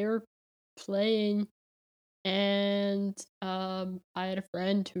 They were playing, and I had a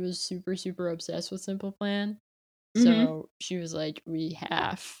friend who was super super obsessed with Simple Plan, so she was like, "We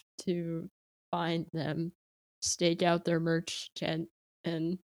have to find them, stake out their merch tent,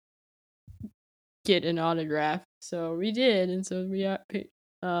 and get an autograph." So we did, and so we got.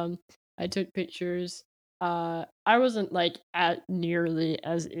 I took pictures. I wasn't like at nearly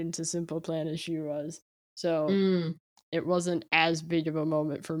as into Simple Plan as she was, so it wasn't as big of a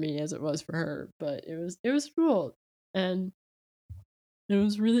moment for me as it was for her, but it was cool, and it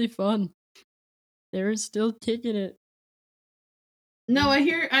was really fun. They were still kicking it. No,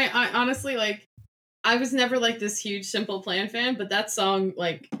 I honestly like I was never like this huge Simple Plan fan, but that song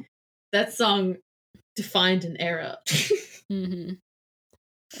defined an era.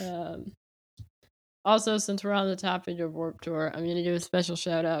 Also, since we're on the topic of Warped Tour, I'm gonna give a special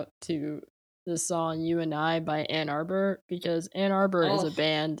shout out to the song You and I by Ann Arbor, because Ann Arbor is Oh, a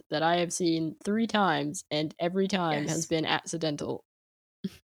band that I have seen 3 times, and every time has yes. been accidental.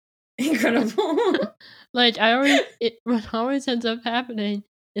 Incredible. Like, what always ends up happening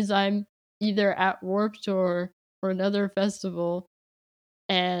is I'm either at Warped Tour or another festival,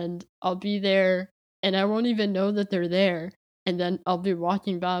 and I'll be there, and I won't even know that they're there, and then I'll be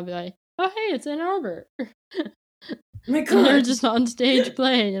walking by and be like, "Oh, hey, it's Ann Arbor." My And they're God. just on stage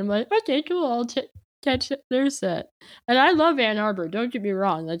playing, and I'm like, "Okay, cool, I'll catch their set." And I love Ann Arbor, don't get me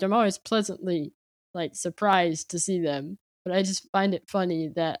wrong, like, I'm always pleasantly, like, surprised to see them, but I just find it funny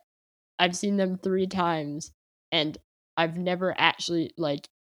that I've seen them 3 times, and I've never actually, like,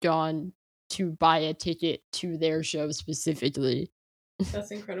 gone to buy a ticket to their show specifically.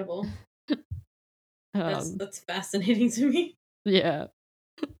 That's incredible. Um, That's fascinating to me. yeah.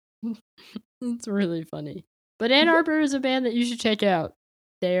 It's really funny. But Ann Arbor is a band that you should check out.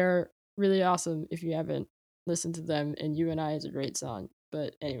 They're really awesome if you haven't listened to them, and You and I is a great song.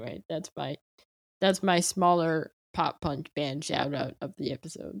 But anyway, that's my smaller pop punk band shout out of the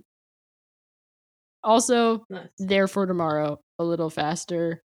episode. Also, Nice. There for Tomorrow, A Little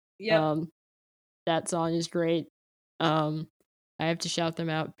Faster. Yep. That song is great. I have to shout them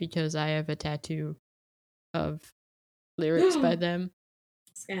out because I have a tattoo of lyrics by them.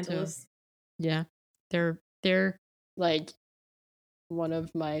 So Scandalous. yeah, they're like one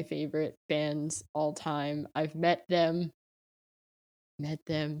of my favorite bands all time. I've met them,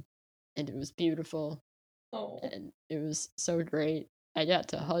 and it was beautiful, Oh. and it was so great. I got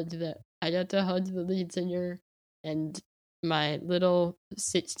to hug the lead singer, and my little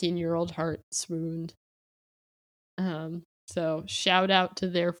 16-year-old heart swooned. So shout out to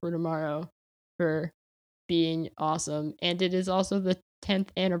There for Tomorrow for being awesome. And it is also the 10th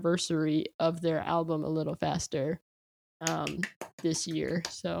anniversary of their album A Little Faster this year.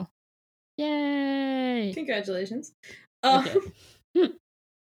 So yay. Congratulations. Okay.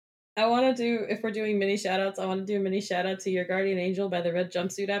 I want to do, if we're doing mini shout outs, I want to do a mini shout out to Your Guardian Angel by the Red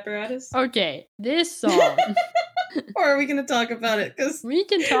Jumpsuit Apparatus. Okay, this song. Or are we going to talk about it? Because We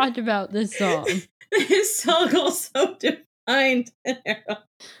can talk about this song. this song also defined an era.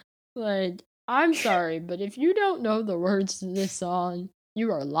 Like, I'm sorry, but if you don't know the words to this song, you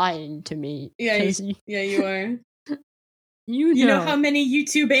are lying to me. Yeah, 'cause you are. you You know know how many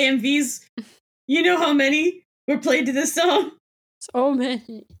YouTube AMVs? You know how many were played to this song? so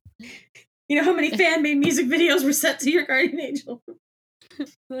many. You know how many fan made music videos were set to Your Guardian Angel?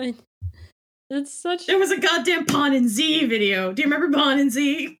 Like, it's such. There was a goddamn Pawn and Z video. Do you remember Pawn and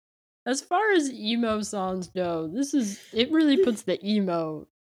Z? As far as emo songs go, it really puts the emo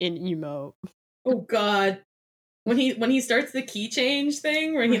in emo. Oh God. When he starts the key change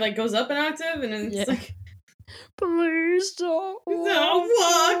thing where he like goes up an octave and then it's Yeah. like Please don't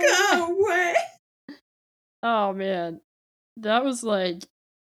walk away. Oh man. That was like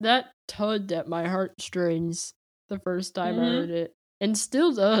that tugged at my heartstrings the first time I heard it. And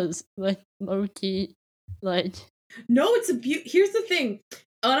still does. Like low key. Like No, it's here's the thing.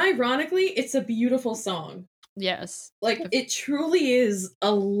 Unironically, it's a beautiful song. yes. Like it truly is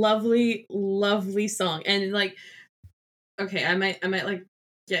a lovely, lovely song. And like okay, I might like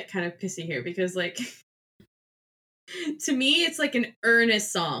get kind of pissy here because like to me it's like an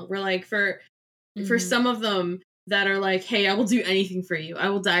earnest song where like for some of them that are like, hey, I will do anything for you. I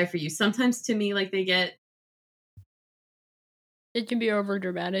will die for you. Sometimes to me, like they get it can be over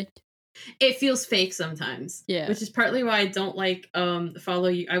dramatic. It feels fake sometimes. Yeah. Which is partly why I don't like Follow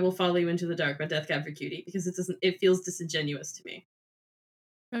You I Will Follow You Into the Dark by Death Cab for Cutie, because it feels disingenuous to me.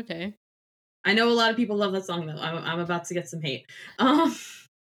 Okay. I know a lot of people love that song though. I'm about to get some hate. I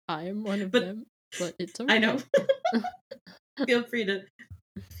am one of them, but it's okay. I know. feel free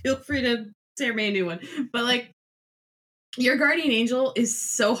to tear me a new one. But like Your Guardian Angel is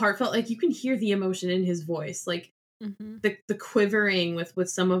so heartfelt. Like you can hear the emotion in his voice. Like the quivering with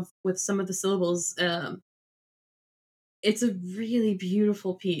some of the syllables. It's a really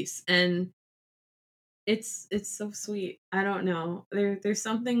beautiful piece, and it's so sweet. I don't know. There's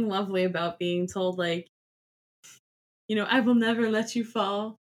something lovely about being told like, you know, I will never let you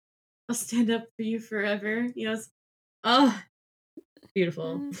fall. I'll stand up for you forever. You know, it's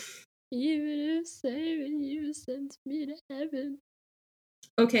beautiful. Even if saving you sends me to heaven.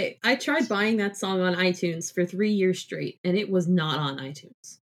 Okay, I tried buying that song on iTunes for 3 years straight, and it was not on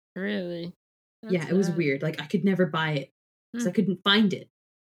iTunes. Really? Yeah, it was weird. Like I could never buy it because I couldn't find it,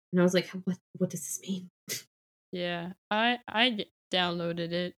 and I was like, what does this mean? Yeah, I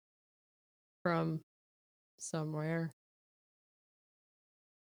downloaded it from somewhere.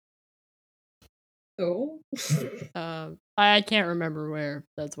 Oh. I can't remember where.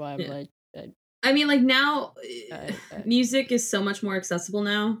 That's why I'm Yeah. like I mean, like now, I music is so much more accessible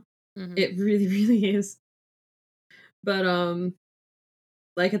now. mhm. It really, really is. But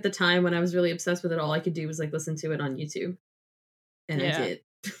like at the time when I was really obsessed with it, all I could do was like listen to it on YouTube, and I Yeah. did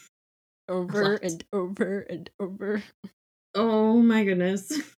a Over lot. and over and over. Oh my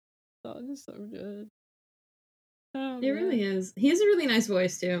goodness, Oh, this is so good. Oh, it really man. is. He has a really nice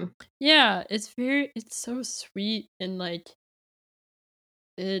voice too. Yeah, it's so sweet and, like,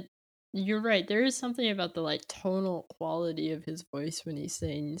 it you're right, there is something about the, like, tonal quality of his voice when he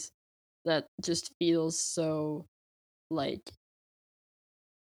sings that just feels so, like,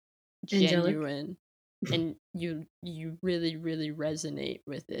 Angelic. genuine, and you really, really resonate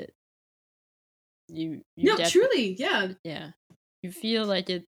with it. You No, definitely truly, yeah. yeah. You feel like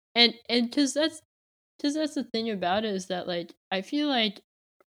it and because that's the thing about it is that, like, I feel like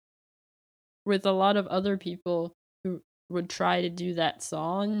with a lot of other people who would try to do that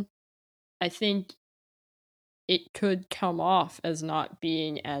song, I think it could come off as not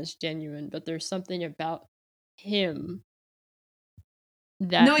being as genuine, but there's something about him No,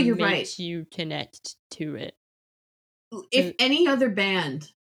 that you're right. makes you connect to it. If 'Cau any other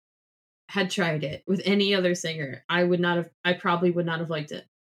band had tried it with any other singer, I would not have. I probably would not have liked it.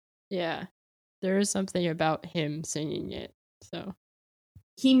 yeah, there is something about him singing it, so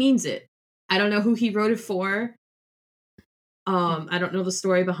He means it. I don't know who he wrote it for. mm, I don't know the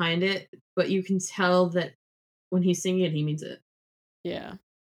story behind it, but you can tell that when he's singing it, he means it. yeah.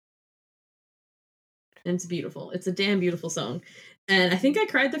 And it's beautiful. It's a damn beautiful song. And I think I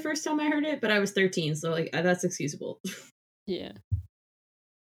cried the first time I heard it, but I was 13, so like that's excusable. Yeah.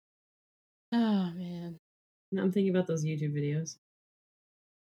 Oh, man. Now I'm thinking about those YouTube videos.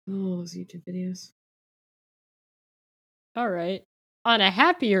 Oh, those YouTube videos. Alright. On a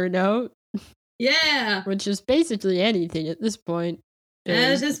happier note, Yeah. which is basically anything at this point, At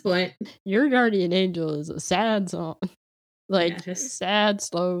is this point, Your Guardian Angel is a sad song. yeah, Like, it has, sad,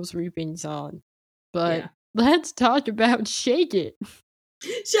 slow, sweeping song. But yeah. let's talk about Shake It.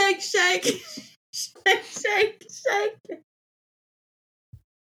 Shake, shake, shake, shake, shake.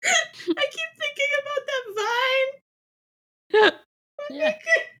 I keep thinking about that vine. Yeah,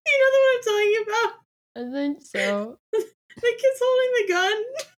 You know the one I'm talking about? I think so. The kid's holding the gun.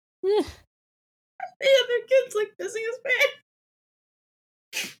 Yeah. The other kid's like pissing his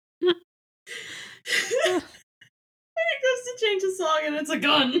pants. And he goes to change the song and it's a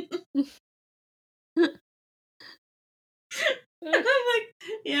gun. And I'm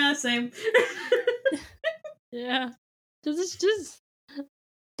like, yeah, same. Yeah. Because it's just,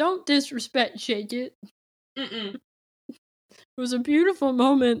 don't disrespect Shake It. Mm-mm. It was a beautiful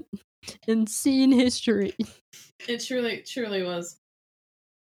moment in scene history. It truly, truly was.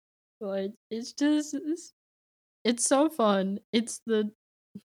 Like, it's so fun. It's the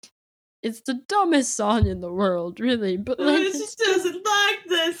dumbest song in the world, really, but, like, She doesn't like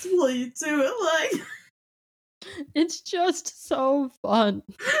this. Will you do it like? it's just so fun.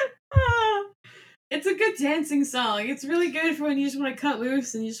 Ah. It's a good dancing song. It's really good for when you just want to cut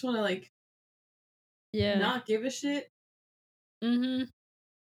loose and you just want to like Yeah. not give a shit. Mhm.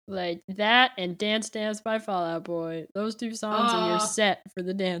 Like, that and Dance Dance by Fall Out Boy. Those 2 songs and you're Ah, set for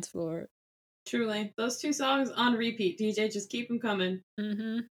the dance floor. truly. Those two songs on repeat. DJ, just keep them coming.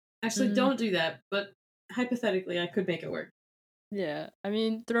 Mhm. Actually, Mhm. don't do that, but hypothetically, I could make it work. Yeah. I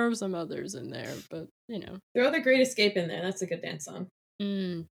mean, throw some others in there, but, you know. Throw the Great Escape in there. That's a good dance song.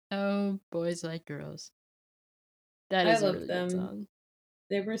 Oh, Boys Like Girls. That I is a love really good them. song.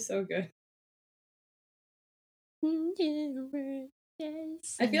 They were so good. You were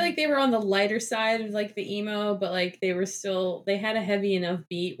I feel like dancing. they were on the lighter side of like the emo, but like they were still they had a heavy enough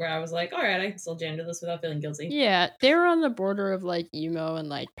beat where I was like, all right, I can still jam to this without feeling guilty. Yeah, they were on the border of, like, emo and,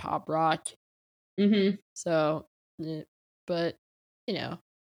 like, pop rock. Mm-hmm. So, but, you know,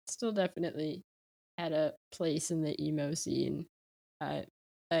 still definitely had a place in the emo scene. I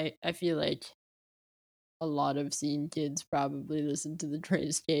I feel like a lot of scene kids probably listen to The Great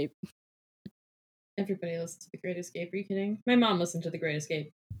Escape. Everybody listens to The Great Escape. Are you kidding? My mom listened to The Great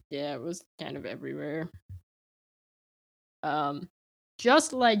Escape. Yeah, it was kind of everywhere. Um,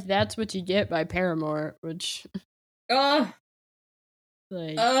 just like That's What You Get by Paramore, which Oh,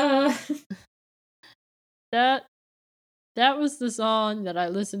 like uh, that that was the song that I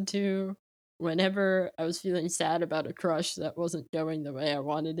listened to whenever I was feeling sad about a crush that wasn't going the way I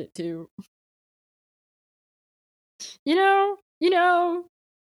wanted it to. You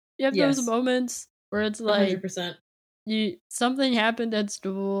have those yes, moments where it's like 100%. you something happened at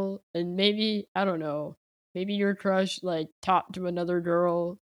school and maybe I don't know, maybe your crush like talked to another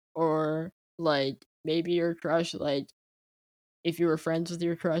girl or like maybe your crush like if you were friends with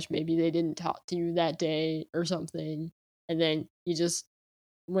your crush, maybe they didn't talk to you that day or something, and then you just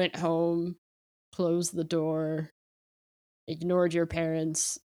went home, closed the door, ignored your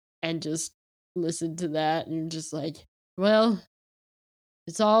parents, and just listened to that, and you're just like, well,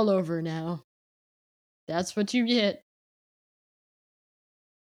 it's all over now. That's what you get.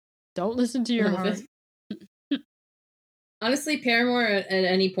 Don't listen to I your love heart. it. Honestly, Paramore at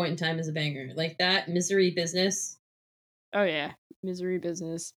any point in time is a banger. Like that Misery Business. Oh yeah, misery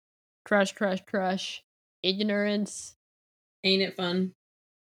business, crush, crush, crush, ignorance. Ain't it fun?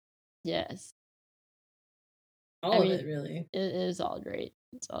 Yes, I All of mean, it, really. it is all great.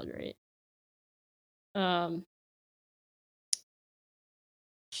 It's all great. Um,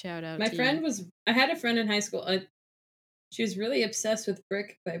 shout out My to you. friend was. I had a friend in high school. She was really obsessed with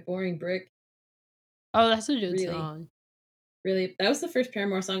Brick by Boring Brick. Oh, that's a good Really, song. really. That was the first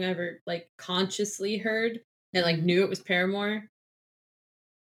Paramore song I ever like consciously heard and like Mm, knew it was Paramore.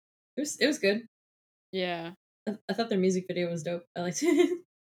 It was good. yeah, I thought their music video was dope. I liked it.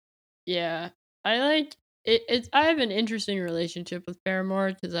 yeah. I like it. It's I have an interesting relationship with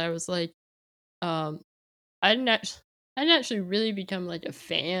Paramore because I was like, um, I didn't actually really become like a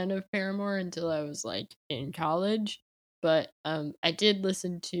fan of Paramore until I was like in college. But I did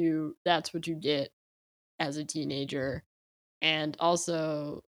listen to "That's What You Get" as a teenager, and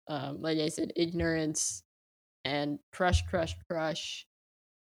also like I said, "Ignorance" and "Crush, Crush, Crush."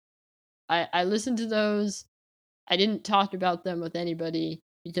 I listened to those. I didn't talk about them with anybody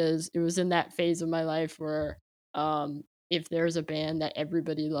because it was in that phase of my life where if there's a band that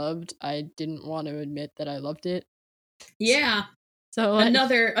everybody loved, I didn't want to admit that I loved it. Yeah, So like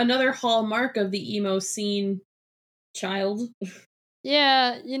another hallmark of the emo scene child.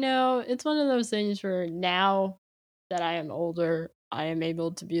 yeah, it's one of those things where now that I am older, I am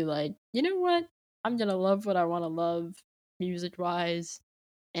able to be like, you know what? I'm gonna love what I want to love music wise,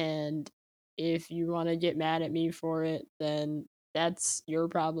 and if you want to get mad at me for it, then that's your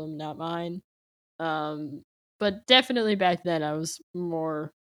problem, not mine. Um, but definitely back then, I was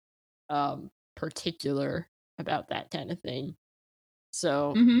more particular about that kind of thing.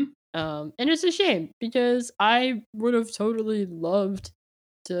 So, Mm-hmm. and it's a shame because I would have totally loved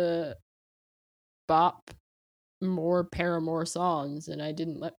to bop more Paramore songs, and I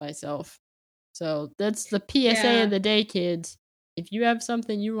didn't let myself. So that's the PSA of Yeah. the day, kids. If you have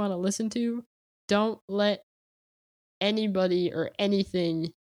something you want to listen to, don't let anybody or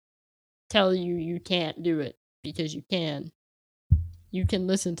anything tell you you can't do it because you can. You can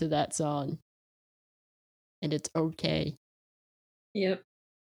listen to that song and it's okay. Yep.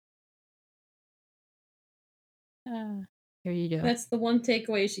 Ah, here you go. That's the one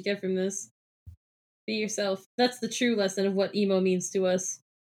takeaway you should get from this. Be yourself. That's the true lesson of what emo means to us.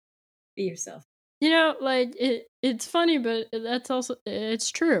 Be yourself. Like it's funny, but that's also it's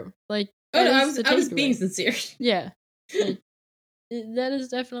true. Like Oh that no, is the I was being takeaway. sincere. Yeah. Like that is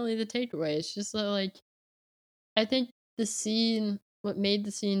definitely the takeaway. It's just that, like I think the scene what made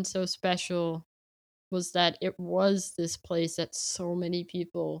the scene so special was that it was this place that so many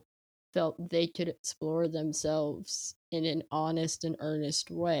people felt they could explore themselves in an honest and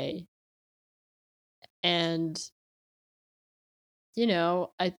earnest way. And,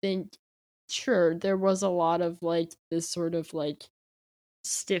 I think, sure, there was a lot of like this sort of like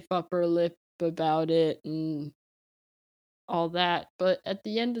stiff upper lip about it and all that. But at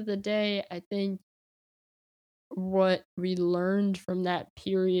the end of the day, I think what we learned from that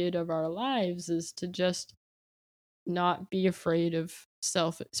period of our lives is to just not be afraid of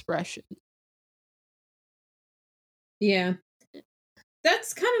self expression. Yeah.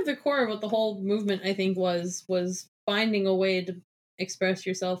 That's kind of the core of what the whole movement I think was finding a way to express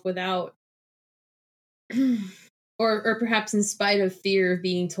yourself without or perhaps in spite of fear of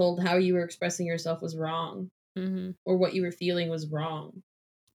being told how you were expressing yourself was wrong Hmm. or what you were feeling was wrong.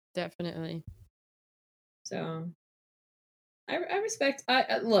 Definitely. So I respect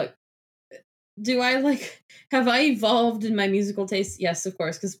I look, do I like have I evolved in my musical taste? Yes, of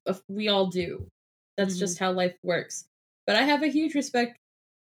course, because we all do. That's Hmm. just how life works. But I have a huge respect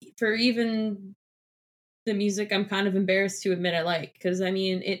for even the music I'm kind of embarrassed to admit I like, because I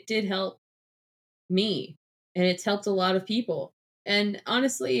mean it did help me and it's helped a lot of people. And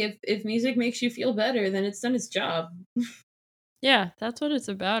honestly, if music makes you feel better, then it's done its job. Yeah, that's what it's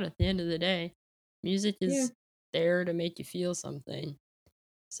about at the end of the day. Music Yeah. is there to make you feel something.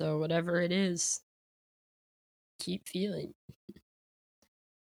 So whatever it is, keep feeling.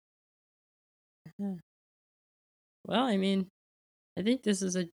 Yeah. Well, I mean, I think this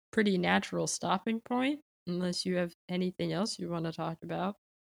is a pretty natural stopping point, unless you have anything else you want to talk about.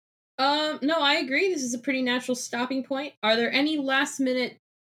 No, I agree. This is a pretty natural stopping point. Are there any last minute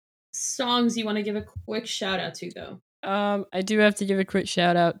songs you want to give a quick shout out to, though? I do have to give a quick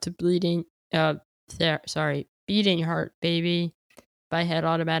shout out to Beating Heart Baby by Head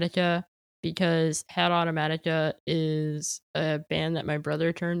Automatica, because Head Automatica is a band that my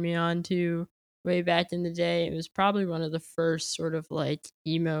brother turned me on to way back in the day. It was probably one of the first sort of like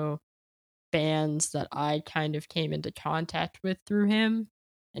emo bands that I kind of came into contact with through him,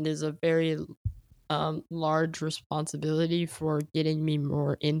 and is a very large responsibility for getting me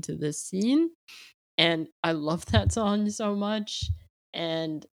more into this scene. And I love that song so much.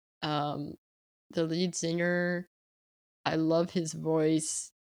 And um, the lead singer, I love his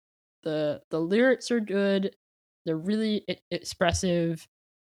voice. The lyrics are good. They're really expressive.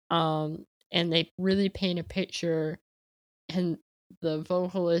 And they really paint a picture. And the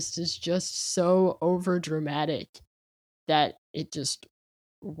vocalist is just so over dramatic that it just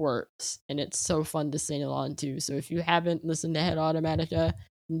works, and it's so fun to sing along to. So if you haven't listened to Head Automatica,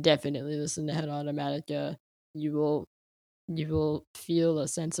 definitely listen to Head Automatica. You will feel a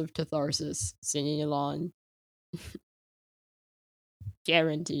sense of catharsis singing along,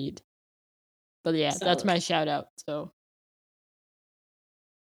 guaranteed. But yeah, that's Solid. my shout out. So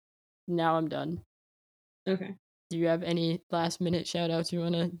now I'm done. Okay. Do you have any last minute shout outs you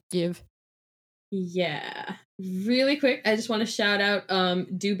want to give? Yeah. Really quick, I just want to shout out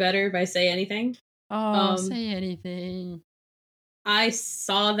Do Better by Say Anything. Oh, Um say anything. I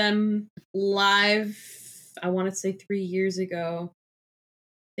saw them live, I want to say 3 years ago.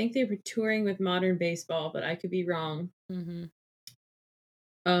 I think they were touring with Modern Baseball, but I could be wrong. Mm-hmm.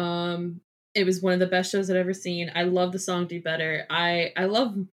 Um it was one of the best shows I've ever seen. I love the song Do Better. I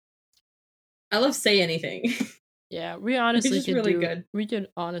love Say Anything. Yeah, we It's honestly just could really do. good. We could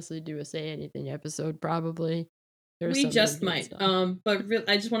honestly do a say anything episode. Probably. There's We some really just good might. stuff.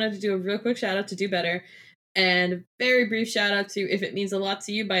 I just wanted to do a real quick shout out to Do Better, and a very brief shout out to If It Means a Lot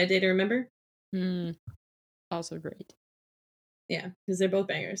to You by A Day to Remember. Also great. Yeah, because they're both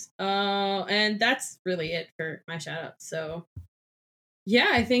bangers. And that's really it for my shout out. So yeah,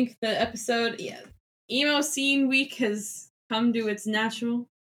 I think the episode, emo scene week has come to its natural,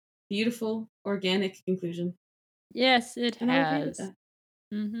 beautiful, organic conclusion, Yes, it and I agree with has. that.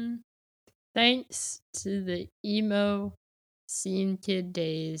 Mm-hmm. Thanks to the emo scene kid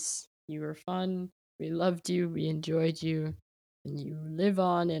days. You were fun. We loved you. We enjoyed you. And you live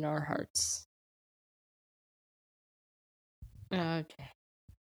on in our hearts. Okay.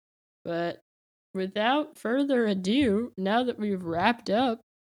 But without further ado, now that we've wrapped up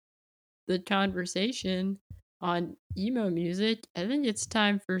the conversation on emo music, I think it's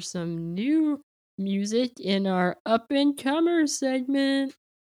time for some new music in our up and comers segment.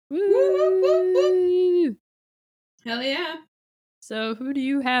 Woo, woo, woo, woo. Woo! Hell yeah! So, who do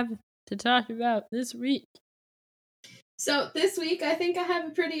you have to talk about this week? So this week, I think I have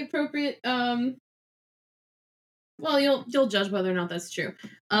a pretty appropriate. Well, you'll judge whether or not that's true.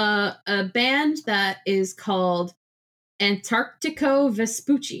 A band that is called Antarctico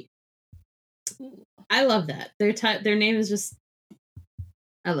Vespucci. I love that. Their name is just,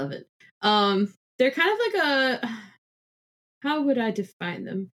 I love it. They're kind of like a, how would I define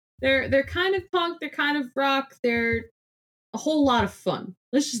them? They're kind of punk, they're kind of rock, they're a whole lot of fun.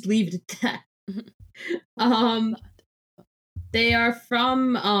 Let's just leave it at that. They are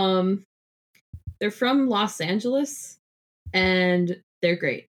they're from Los Angeles, and they're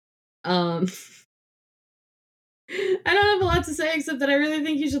great. I don't have a lot to say except that I really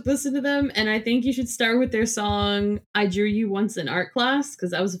think you should listen to them, and I think you should start with their song "I Drew You Once in Art Class" because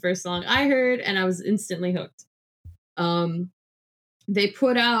that was the first song I heard, and I was instantly hooked. They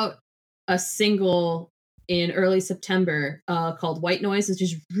put out a single in early September called "White Noise," which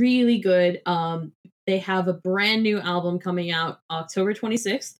is really good. They have a brand new album coming out October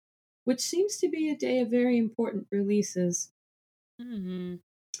 26th, which seems to be a day of very important releases. Mm-hmm.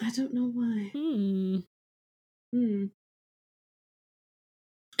 I don't know why. Hmm.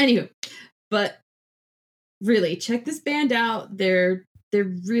 Anywho, but really check this band out. They're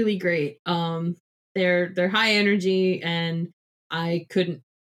really great. They're high energy, and I couldn't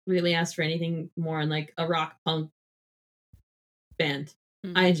really ask for anything more in like a rock punk band.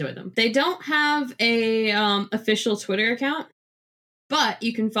 I enjoy them. They don't have a official Twitter account, but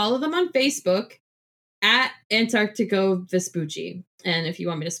you can follow them on Facebook at Antarctico Vespucci. And if you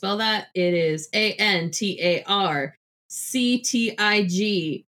want me to spell that, it is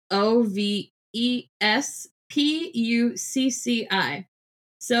ANTARCTIGOVESPUCCI.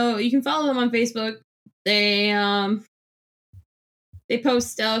 So you can follow them on Facebook. They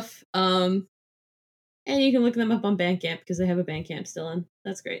post stuff. And you can look them up on Bandcamp because they have a Bandcamp still in.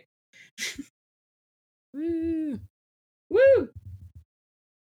 That's great. Woo! Woo!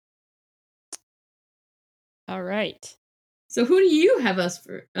 All right. So who do you have us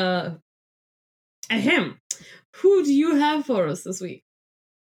for? Ahem. Who do you have for us this week?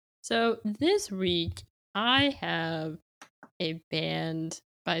 So this week I have a band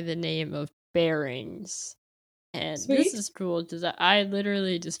by the name of Bearings. And this Sweet. is cool because I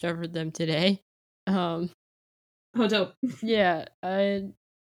literally discovered them today. Um Oh, dope. yeah, I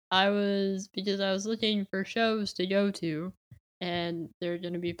was because I was looking for shows to go to and they're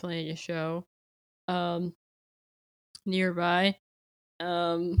going to be playing a show um nearby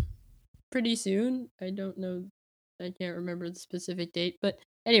um pretty soon. I don't know, I can't remember the specific date, but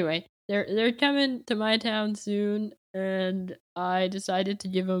anyway, they're coming to my town soon, and I decided to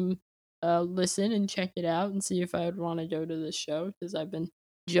give them a listen and check it out and see if I would want to go to this show because I've been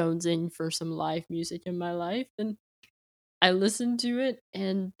jonesing for some live music in my life, and I listened to it,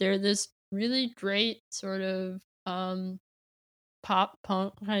 and they're this really great sort of pop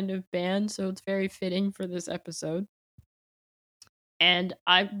punk kind of band, so it's very fitting for this episode. And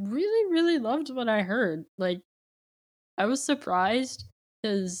I really, really loved what I heard. Like, I was surprised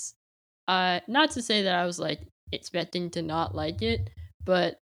because, not to say that I was like expecting to not like it,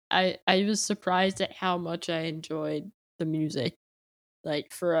 but I was surprised at how much I enjoyed the music.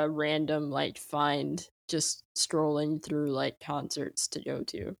 Like for a random like find, just strolling through like concerts to go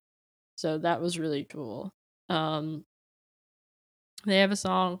to, so that was really cool. Um, they have a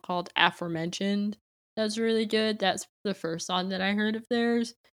song called "Aforementioned" that's really good. That's the first song that I heard of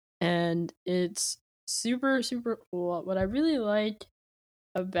theirs, and it's super super cool. What I really like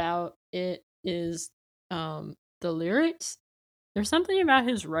about it is the lyrics. There's something about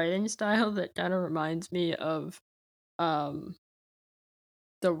his writing style that kind of reminds me of um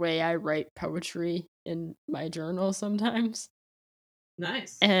the way I write poetry in my journal sometimes.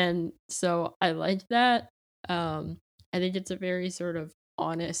 Nice. And so I like that. I think it's a very sort of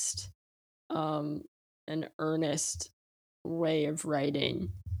honest um and earnest way of writing,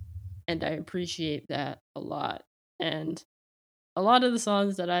 and I appreciate that a lot. And a lot of the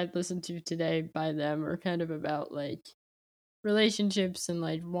songs that I've listened to today by them are kind of about like relationships and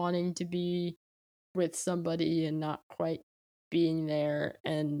like wanting to be with somebody and not quite being there,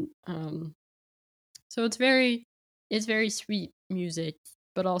 and so it's very sweet music,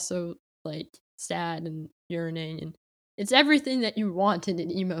 but also like sad and yearning, and it's everything that you want in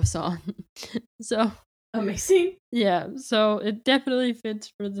an emo song. So Amazing. yeah, so it definitely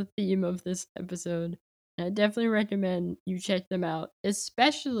fits for the theme of this episode. And I definitely recommend you check them out,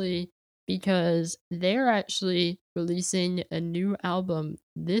 especially because they're actually releasing a new album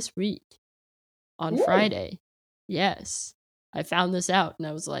this week on Ooh. Friday. Yes, I found this out and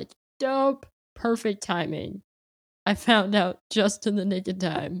I was like, dope, perfect timing. I found out just in the nick of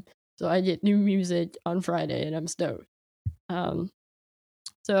time. So I get new music on Friday and I'm stoked. Um,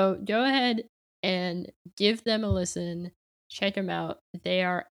 so go ahead and give them a listen. Check them out. They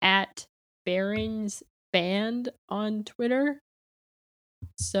are at Bearings Band on Twitter.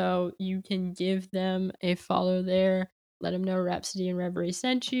 So you can give them a follow there. Let them know Rhapsody and Reverie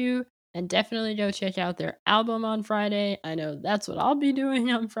sent you. And definitely go check out their album on Friday. I know that's what I'll be doing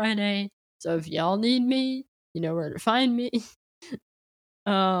on Friday. So if y'all need me, you know where to find me.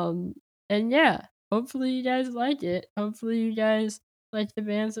 um, and yeah, hopefully you guys like it. Hopefully you guys like the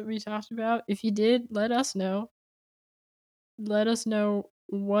bands that we talked about. If you did, let us know. Let us know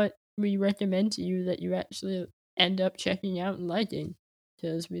what we recommend to you that you actually end up checking out and liking,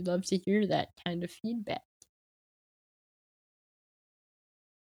 because we'd love to hear that kind of feedback.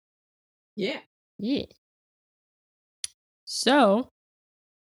 Yeah. Yeah. So,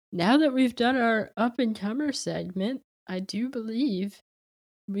 now that we've done our up and comer segment, I do believe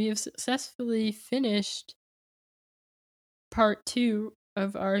we have successfully finished part 2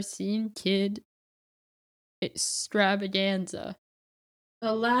 of our Scene Kid extravaganza.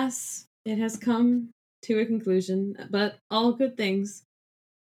 Alas, it has come to a conclusion, but all good things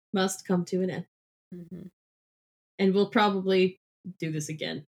must come to an end. Mm-hmm. And we'll probably do this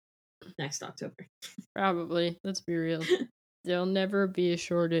again next October. Probably. Let's be real. There'll never be a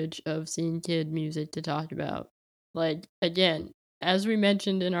shortage of Scene Kid music to talk about. Like, again, as we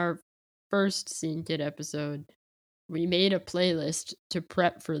mentioned in our first Scene Kid episode, we made a playlist to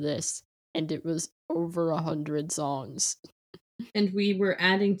prep for this, and it was over 100 songs. And we were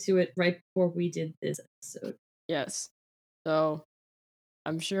adding to it right before we did this episode. Yes. So,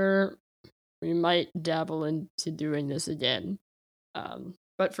 I'm sure we might dabble into doing this again.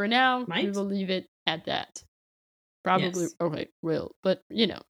 But for now, we Might? will leave it at that. Probably, Yes. okay, will, but you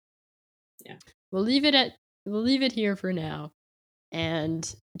know, Yeah. we'll leave it here for now.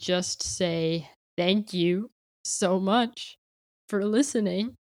 and just say thank you so much for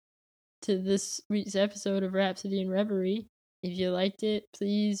listening to this week's episode of Rhapsody and Reverie. If you liked it,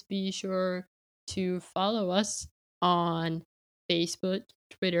 please be sure to follow us on Facebook,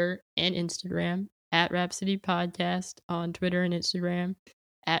 Twitter, and Instagram at Rhapsody Podcast on Twitter and Instagram,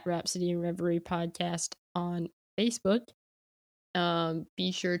 at Rhapsody and Reverie Podcast on Facebook.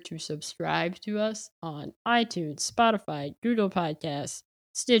 Be sure to subscribe to us on iTunes, Spotify, Google Podcasts,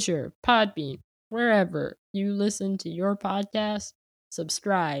 Stitcher, Podbean, wherever you listen to your podcast.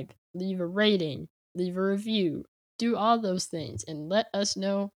 Subscribe, leave a rating, leave a review, do all those things, and let us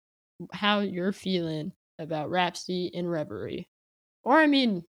know how you're feeling about Rhapsody and Reverie. Or, I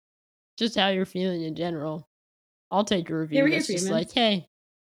mean, just how you're feeling in general. I'll take a review that's just like, hey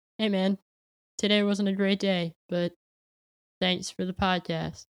man, today wasn't a great day, but thanks for the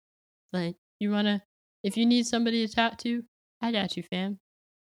podcast. Like, if you need somebody to talk to, I got you, fam.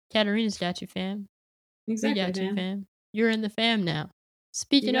 Katarina's got you, fam. Exactly, we got you, fam. You're in the fam now.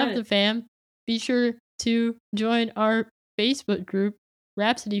 Speaking of the fam, be sure to join our Facebook group,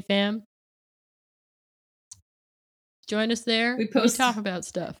 Rhapsody Fam. Join us there. We talk about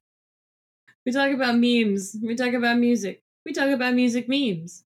stuff. We talk about memes. We talk about music. We talk about music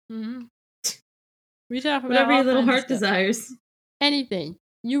memes. Mm-hmm. We talk about whatever your little heart desires. Anything.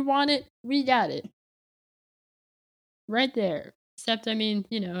 You want it, we got it. Right there. Except, we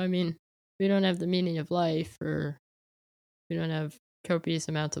don't have the meaning of life, or we don't have copious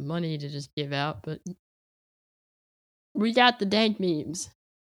amounts of money to just give out, but we got the dank memes.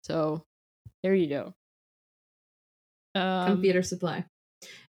 So, there you go. Computer supply.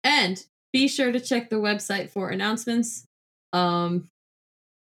 And be sure to check the website for announcements.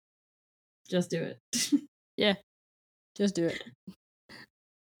 Just do it. Yeah. Just do it.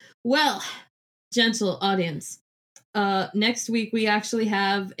 Well, gentle audience. Next week we actually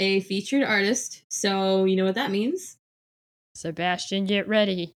have a featured artist, so you know what that means. Sebastian, get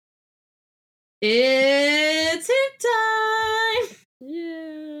ready. It's hit time!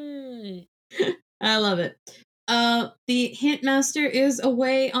 Yay! I love it. The hint master is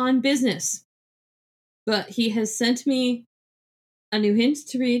away on business, but he has sent me a new hint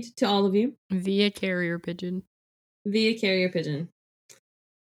to read to all of you. Via carrier pigeon.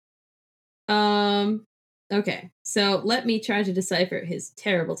 Okay, so let me try to decipher his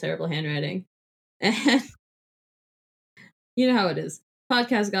terrible, terrible handwriting. And you know how it is.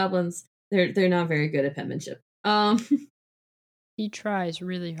 Podcast goblins, they're not very good at penmanship. He tries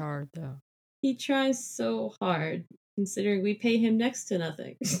really hard, though. He tries so hard, considering we pay him next to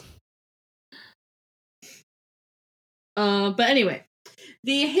nothing. But anyway,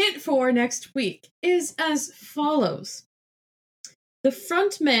 the hint for next week is as follows. The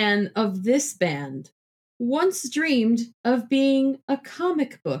frontman of this band once dreamed of being a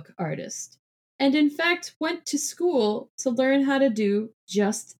comic book artist, and in fact went to school to learn how to do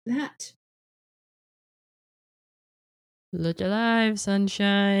just that. Look alive,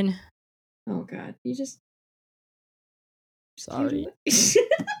 sunshine. Oh god, you just... Sorry.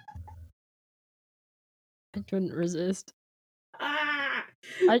 I couldn't resist.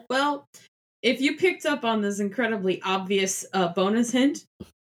 Well, if you picked up on this incredibly obvious bonus hint,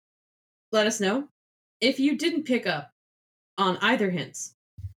 let us know. If you didn't pick up on either hints,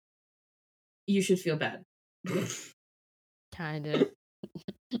 you should feel bad. Kinda.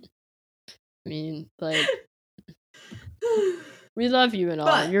 Like, we love you and all.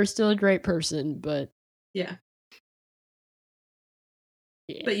 But, you're still a great person, but... Yeah.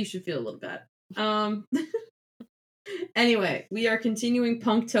 But you should feel a little bad. Anyway, we are continuing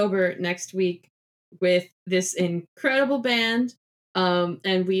Punktober next week with this incredible band.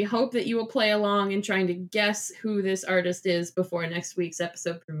 And we hope that you will play along in trying to guess who this artist is before next week's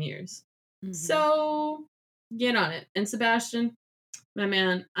episode premieres. Mm-hmm. So, get on it. And Sebastian, my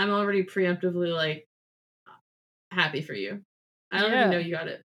man, I'm already preemptively, happy for you. I already know you got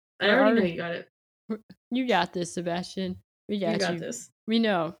it. I already know you got it. You got this, Sebastian. We got you. Got this. We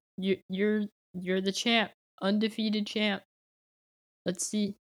know. You're the champ. Undefeated champ. Let's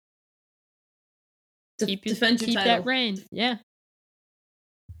see. Defend your title. That reign. Yeah.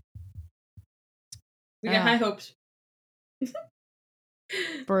 We got high hopes.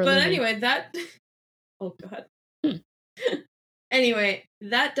 But anyway, that... Oh, God. Anyway,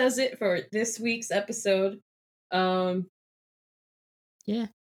 that does it for this week's episode. Yeah.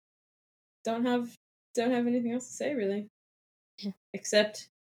 Don't have anything else to say, really. Yeah. Except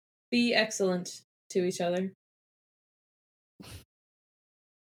be excellent to each other.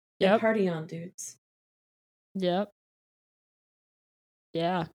 Yep. And party on, dudes. Yep.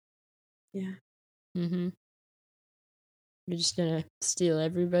 Yeah. Yeah. Mm-hmm. We're just gonna steal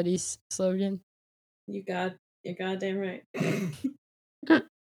everybody's slogan. You're goddamn right.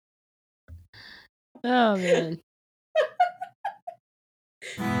 Oh man.